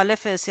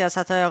مخالف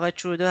سیاست‌های آقای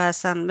ترودو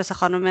هستن، مثل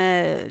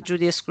خانم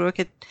جودی اسکرو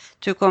که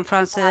توی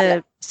کنفرانس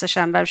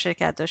سه‌شنبه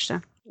شرکت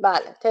داشتن.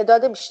 بله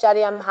تعداد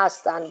بیشتری هم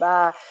هستن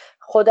و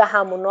خود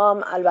همونا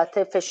هم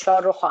البته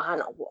فشار رو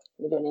خواهن آورد،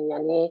 میدونین،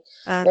 یعنی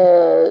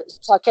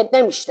ساکت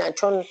نمیشنن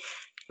چون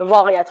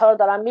واقعیت ها رو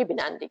دارن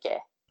میبینن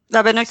دیگه.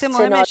 و به نکته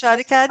مهم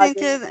اشاره کردین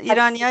که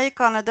ایرانیای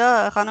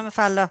کانادا خانم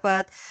فلاح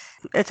باید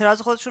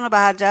اعتراض خودشون رو به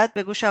هر جهت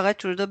به گوش آقای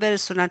ترودو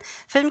برسونن.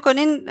 فکر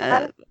می‌کنین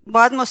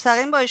باید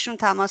مستقیم با ایشون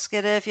تماس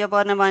گرفت یا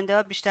با نماینده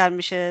ها بیشتر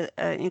میشه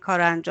این کار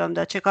رو انجام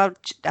داد؟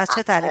 از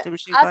چه طریقی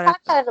میشه این کار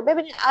انجام داد؟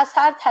 ببینید از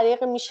هر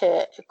طریقی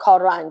میشه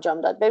کار رو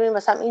انجام داد. ببینید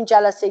مثلا این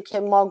جلسه که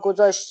ما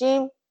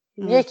گذاشتیم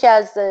یکی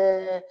از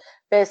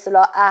به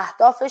اصطلاح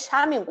اهدافش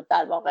همین بود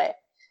در واقع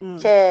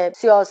که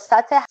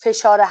سیاست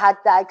فشار حد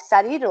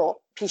اکثری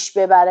رو پیش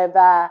ببره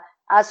و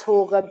از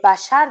حقوق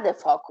بشر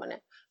دفاع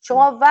کنه.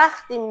 شما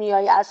وقتی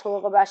میای از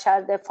حقوق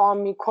بشر دفاع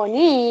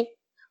میکنی،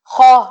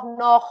 خواه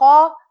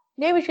ناخواه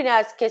نمیتونی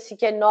از کسی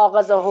که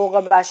ناقض حقوق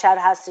بشر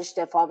هستش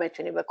دفاع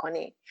بتونی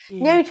بکنی.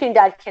 نمیتونی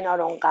در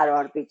کنار اون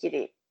قرار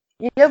بگیری.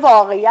 یه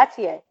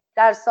واقعیتیه.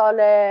 در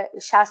سال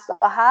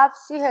 67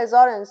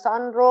 30,000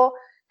 انسان رو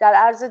در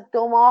عرض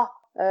 2 ماه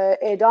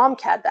اعدام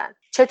کردن.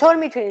 چطور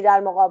میتونی در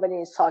مقابل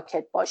این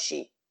ساکت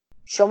باشی؟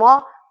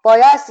 شما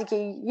بایستی که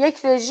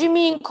یک رژیمی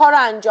این کار رو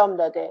انجام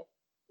داده.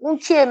 اون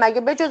کیه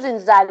مگه بجز این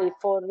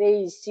ظریف و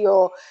رئیسی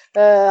و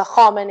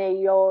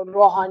خامنه‌ای و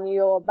روحانی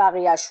و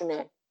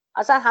بقیه‌شونه؟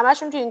 اصلا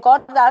همشون تو این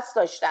کار دست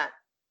داشتن.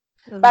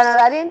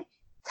 بنابراین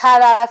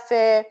طرف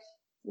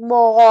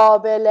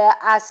مقابل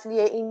اصلی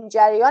این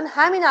جریان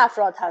همین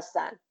افراد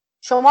هستن.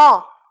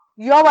 شما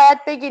یا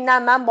باید بگی نه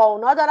من با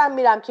اونا دارم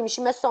میرم که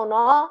میشی مثل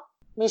اونا،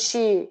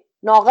 میشی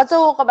ناقض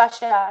حقوق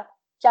بشر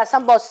که اصلا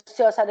با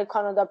سیاست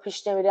کانادا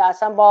پیش نمیره،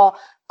 اصلا با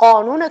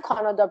قانون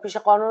کانادا پیش.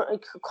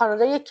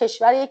 کانادا یک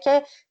کشوریه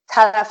که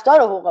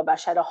طرفدار حقوق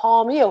بشره،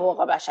 حامی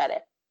حقوق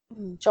بشره.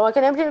 شما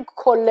که نمیتونید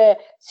کل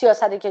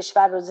سیاست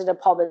کشور رو زیر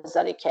پا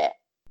بذاری که.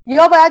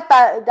 یا باید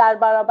در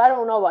برابر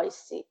اونا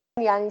وایسی.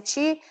 یعنی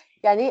چی؟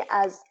 یعنی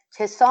از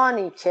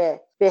کسانی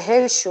که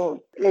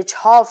بهشون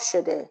اجحاف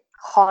شده،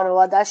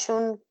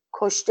 خانوادهشون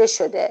کشته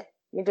شده،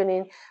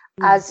 میدونین،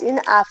 از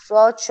این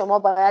افراد شما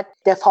باید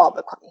دفاع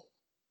بکنید.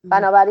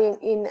 بنابراین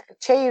این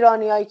چه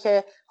ایرانیایی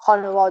که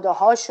خانواده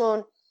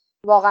هاشون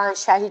واقعا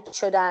شهید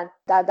شدن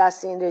در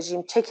دست این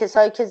رژیم، چه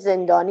کسایی که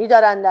زندانی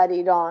دارن در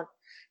ایران،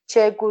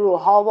 چه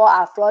گروه ها و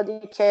افرادی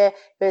که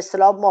به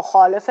اصطلاح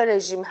مخالف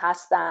رژیم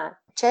هستن،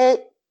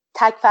 چه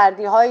تک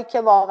فردی هایی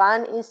که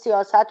واقعا این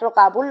سیاست رو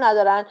قبول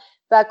ندارن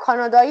و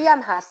کانادایی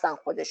هم هستن،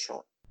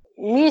 خودشون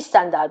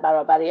میستن در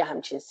برابر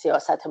همچین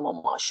سیاست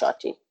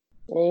مماشاتی.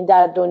 یعنی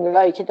در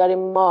دنیایی که داریم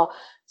ما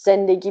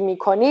زندگی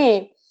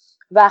میکنیم،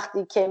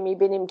 وقتی که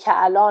میبینیم که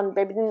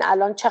ببینین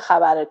الان چه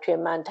خبره توی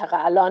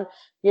منطقه، الان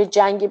یه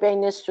جنگی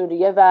بین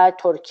سوریه و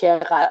ترکیه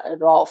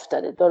راه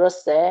افتاده،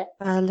 درسته؟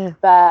 بله.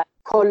 و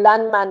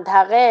کلن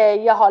منطقه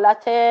یه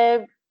حالت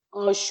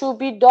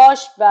آشوبی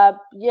داشت و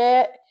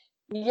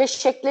یه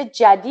شکل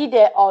جدید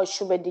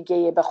آشوب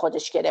دیگه به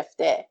خودش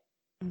گرفته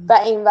و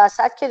این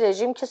وسط که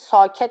رژیم که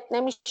ساکت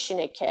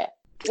نمیشینه که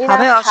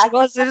همه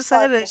آشوبا زیر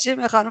سر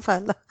رژیم خانم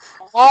فلاح.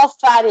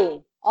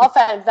 آفرین.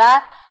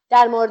 و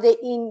در مورد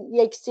این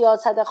یک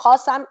سیاست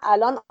خاص هم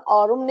الان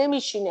آروم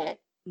نمیشینه.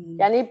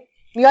 یعنی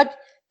میاد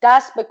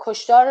دست به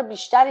کشتار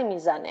بیشتری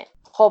میزنه.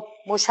 خب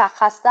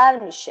مشخص‌تر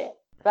میشه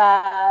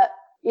و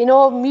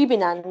اینو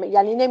میبینن.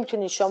 یعنی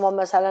نمیتونی شما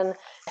مثلا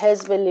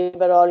حزب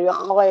لیبرال یا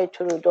آقای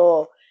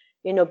ترودو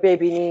اینو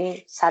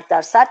ببینی،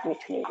 100%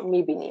 میتونی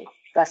میبینی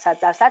و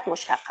 100%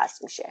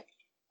 مشخص میشه.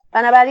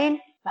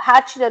 بنابراین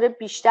هرچی داره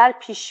بیشتر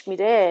پیش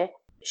میره،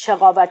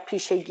 شقاوت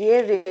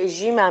پیشگی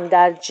رژیم هم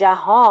در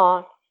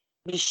جهان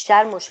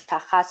بیشتر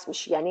مشخص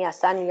میشه. یعنی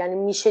اصلا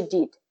میشه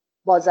دید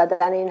با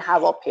زدن این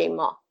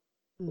هواپیما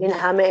این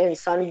همه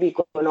انسان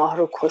بیگناه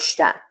رو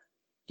کشتن.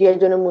 یه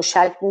دونه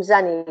موشک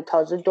میزنی،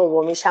 تازه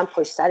دومیش هم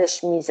پشت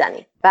سرش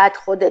میزنی، بعد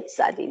خودت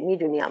زدی،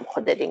 میدونی هم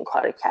خودت این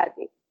کار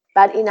کردی.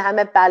 بعد این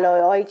همه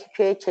بلایایی که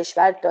توی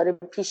کشور داره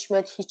پیش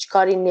میاد هیچ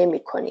کاری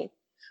نمی‌کنی.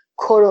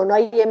 کرونا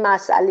یه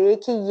مسئله‌ای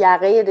که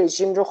یقه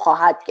رژیم رو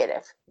خواهد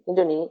گرفت،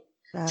 میدونی؟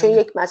 چون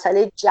یک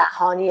مسئله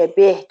جهانیه،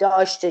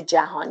 بهداشت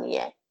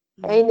جهانیه.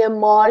 این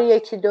ماریه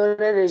که دور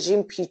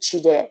رژیم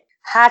پیچیده،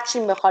 هرچی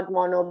میخواد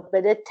مانور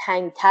بده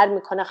تنگتر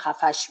میکنه،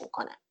 خفش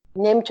میکنه.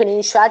 نمیتونه.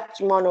 این شاید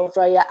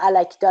مانورای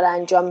الکی داره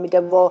انجام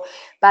میده و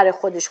برای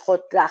خودش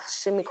خود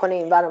رخصه میکنه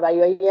این ور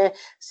یا یه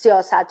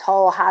سیاست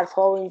ها و حرف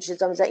ها و این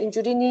چیزا میزنه.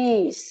 اینجوری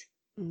نیست.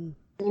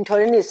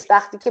 اینطوری نیست.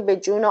 وقتی که به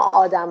جون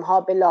آدم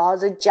ها به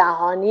لحاظ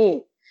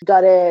جهانی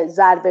داره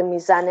ضربه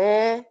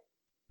میزنه،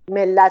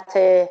 ملت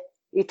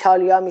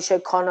ایتالیا میشه،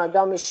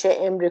 کانادا میشه،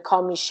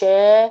 امریکا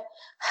میشه،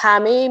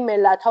 همه این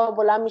ملت ها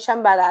بلند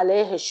میشن بر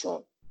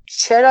علیهشون.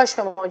 چرا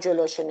شما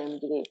جلوشو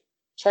نمیگیری؟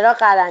 چرا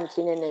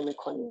قرنطینه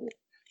نمیکنی؟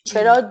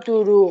 چرا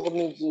دروغ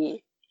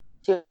میگی؟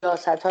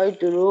 سیاست های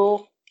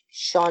دروغ،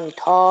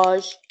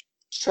 شانتاژ،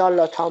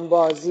 شارلاتان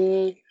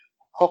بازی،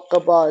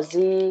 حق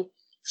بازی،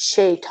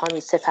 شیطان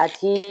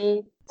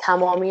صفتی،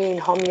 تمامی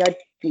اینها میاد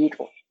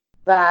بیرون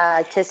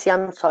و کسی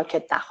هم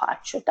ساکت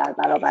نخواهد شد در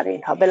برابر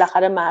اینها.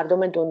 بالاخره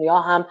مردم دنیا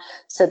هم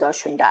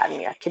صداشون در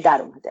میاد که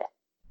در اومده.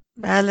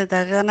 بله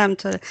دقیقا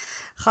همینطوره.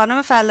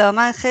 خانم فلاح،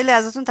 من خیلی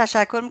ازتون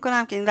تشکر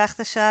میکنم که این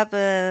وقت شب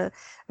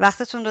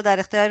وقتتون رو در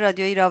اختیار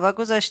رادیو ایراوا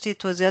گذاشتید.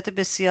 توضیحات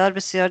بسیار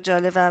بسیار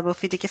جالب و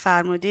مفیدی که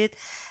فرمودید.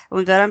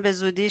 امیدوارم به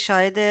زودی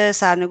شاهد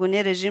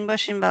سرنگونی رژیم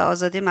باشیم و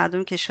آزادی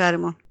مردم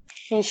کشورمون.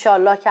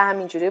 انشالله که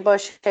همینجوری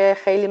باشه.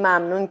 خیلی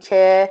ممنون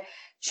که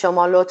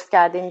شما لطف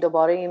کردین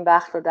دوباره این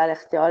وقت رو در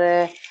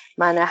اختیار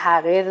من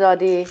حقیر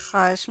دادی.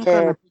 خواهش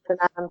میکنم که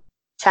بتونم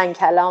چند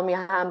کلامی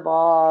هم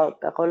با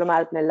به قول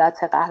ملت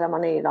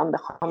قهرمان ایران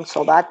بخوام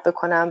صحبت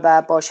بکنم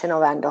و با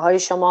شنونده های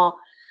شما.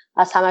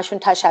 از همشون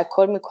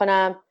تشکر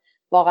میکنم.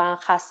 واقعا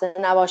خسته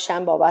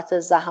نباشن بابت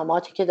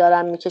زحماتی که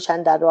دارن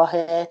میکشن در راه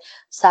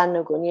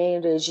سرنگونی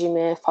این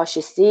رژیم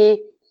فاشیستی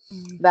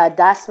و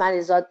دست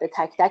مریزاد به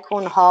تک تک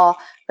اونها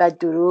و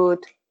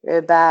درود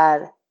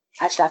بر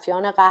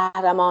اشرفیان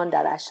قهرمان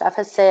در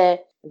اشرف 3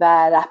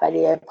 و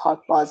رهبری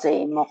پاکباز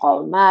این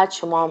مقاومت.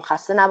 شما هم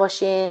خسته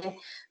نباشین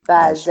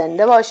و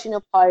زنده باشین و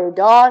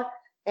پایدار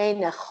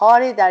عین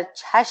خاری در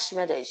چشم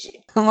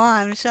رژیم. ما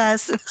همیشه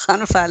هستیم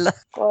خانم فلاح.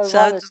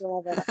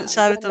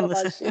 شبتون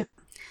بخیر.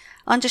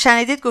 آنچه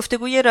شنیدید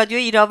گفتگوی رادیو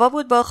ایراوا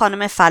بود با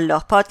خانم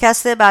فلاح.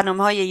 پادکست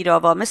برنامه‌های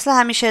ایراوا مثل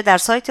همیشه در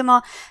سایت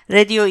ما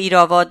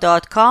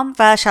radioirava.com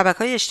و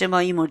شبکه‌های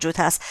اجتماعی موجود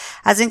هست.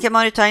 از اینکه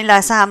ما رو تا این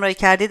لحظه همراهی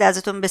کردید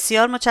ازتون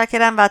بسیار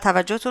متشکرم و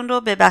توجهتون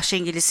رو به بخش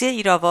انگلیسی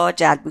ایراوا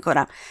جلب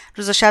می‌کنم.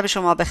 روز و شب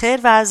شما بخیر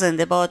و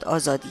زنده باد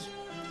آزادی.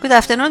 Good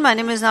afternoon, my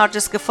name is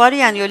Narges Ghaffari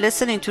and you're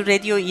listening to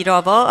Radio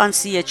Irava on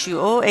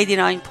CHUO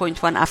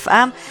 89.1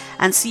 FM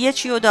and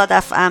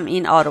CHUO.FM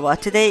in Ottawa.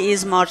 Today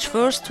is March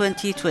 1st,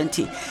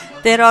 2020.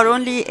 There are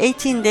only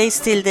 18 days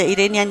till the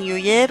Iranian New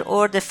Year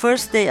or the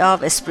first day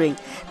of spring.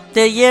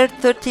 The year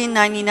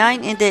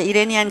 1399 in the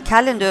Iranian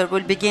calendar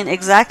will begin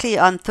exactly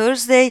on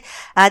Thursday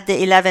at the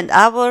 11th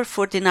hour,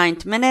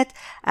 49th minute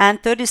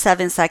and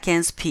 37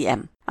 seconds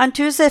p.m. On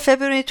Tuesday,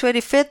 February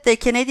 25th, the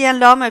Canadian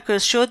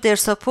lawmakers showed their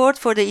support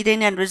for the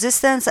Iranian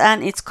resistance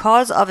and its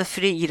cause of a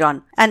free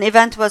Iran. An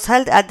event was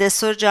held at the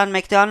Sir John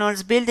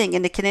Macdonald's building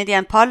in the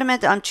Canadian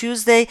Parliament on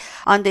Tuesday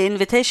on the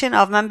invitation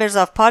of members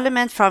of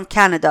Parliament from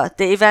Canada.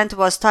 The event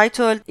was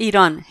titled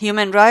Iran,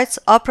 Human Rights,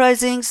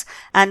 Uprisings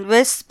and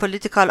West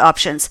Political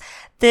Options.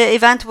 The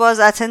event was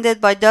attended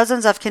by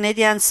dozens of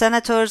Canadian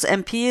senators,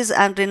 MPs,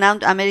 and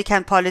renowned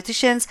American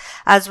politicians,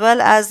 as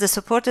well as the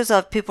supporters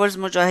of People's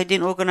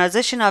Mujahideen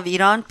Organization of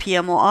Iran,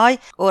 PMOI,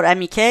 or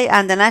MEK,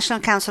 and the National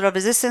Council of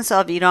Resistance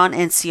of Iran,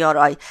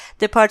 NCRI.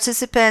 The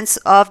participants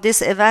of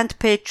this event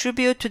paid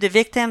tribute to the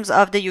victims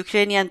of the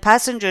Ukrainian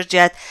passenger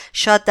jet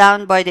shot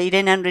down by the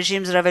Iranian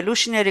regime's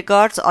Revolutionary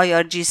Guards,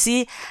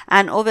 IRGC,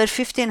 and over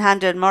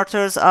 1,500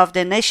 martyrs of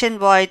the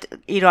nationwide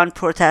Iran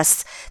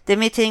protests. The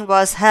meeting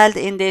was held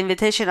in the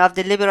invitation of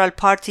the Liberal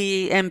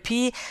Party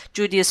MP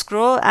Judy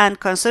Scrow and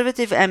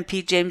Conservative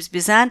MP James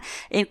Bizan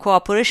in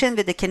cooperation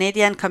with the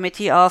Canadian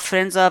Committee of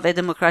Friends of a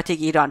Democratic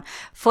Iran.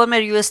 Former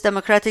U.S.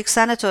 Democratic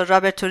Senator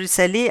Robert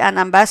Torricelli and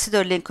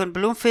Ambassador Lincoln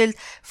Bloomfield,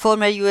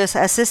 former U.S.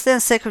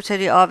 Assistant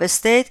Secretary of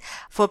State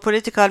for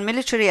Political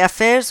Military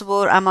Affairs,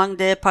 were among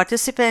the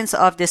participants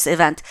of this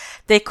event.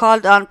 They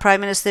called on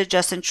Prime Minister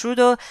Justin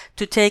Trudeau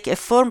to take a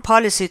firm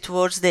policy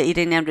towards the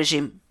Iranian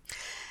regime.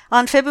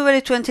 On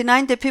February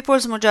 29, the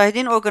People's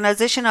Mujahideen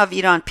Organization of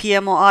Iran,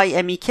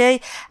 PMOI MEK,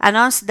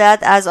 announced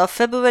that as of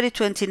February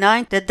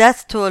 29, the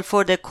death toll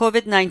for the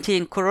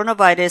COVID-19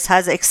 coronavirus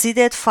has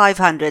exceeded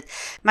 500.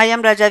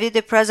 Maryam Rajavi,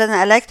 the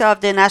president-elect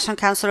of the National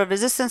Council of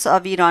Resistance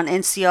of Iran,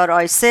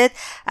 NCRI, said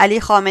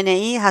Ali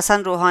Khamenei,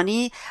 Hassan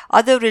Rouhani,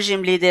 other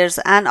regime leaders,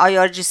 and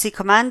IRGC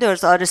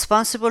commanders are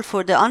responsible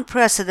for the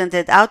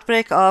unprecedented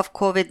outbreak of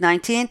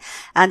COVID-19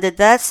 and the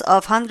deaths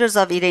of hundreds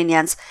of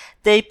Iranians.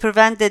 They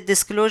prevent the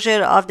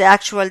disclosure of the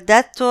actual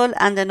death toll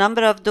and the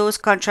number of those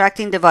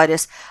contracting the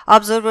virus.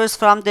 Observers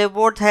from the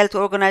World Health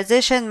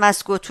Organization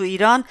must go to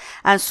Iran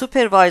and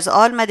supervise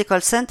all medical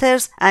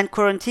centers and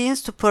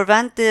quarantines to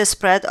prevent the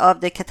spread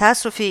of the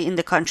catastrophe in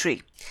the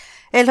country.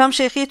 Elham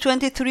Sheikhi,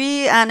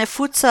 23, and a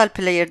futsal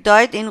player,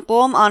 died in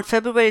Qom on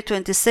February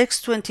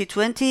 26,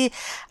 2020,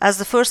 as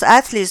the first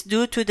athletes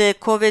due to the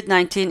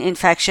COVID-19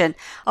 infection.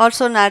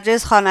 Also,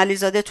 Narges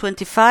Khanalizadeh,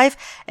 25,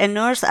 a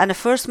nurse and a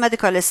first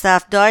medical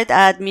staff, died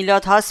at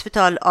Milad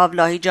Hospital of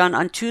Lahijan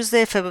on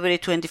Tuesday, February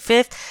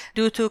 25th,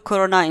 due to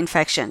corona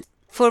infection.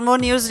 For more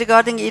news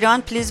regarding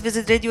Iran, please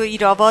visit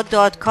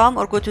radioirava.com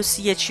or go to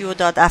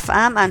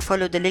chuo.fm and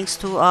follow the links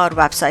to our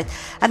website.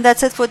 And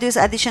that's it for this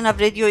edition of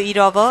Radio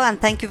Irava, and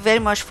thank you very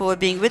much for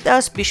being with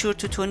us. Be sure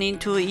to tune in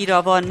to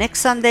Irava next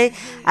Sunday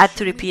at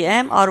 3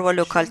 p.m. our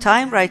local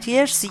time right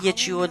here,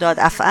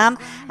 chuo.fm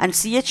and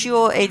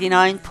chuo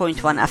 89.1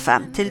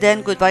 FM. Till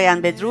then, goodbye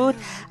and bedrood,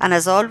 and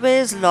as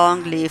always,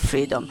 long live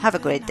freedom. Have a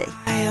great day.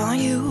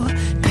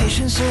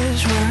 Patience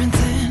is wearing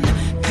thin,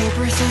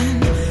 paper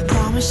thin.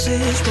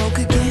 Promises broke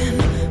again.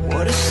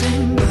 What a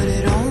sin, but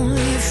it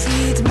only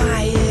feeds my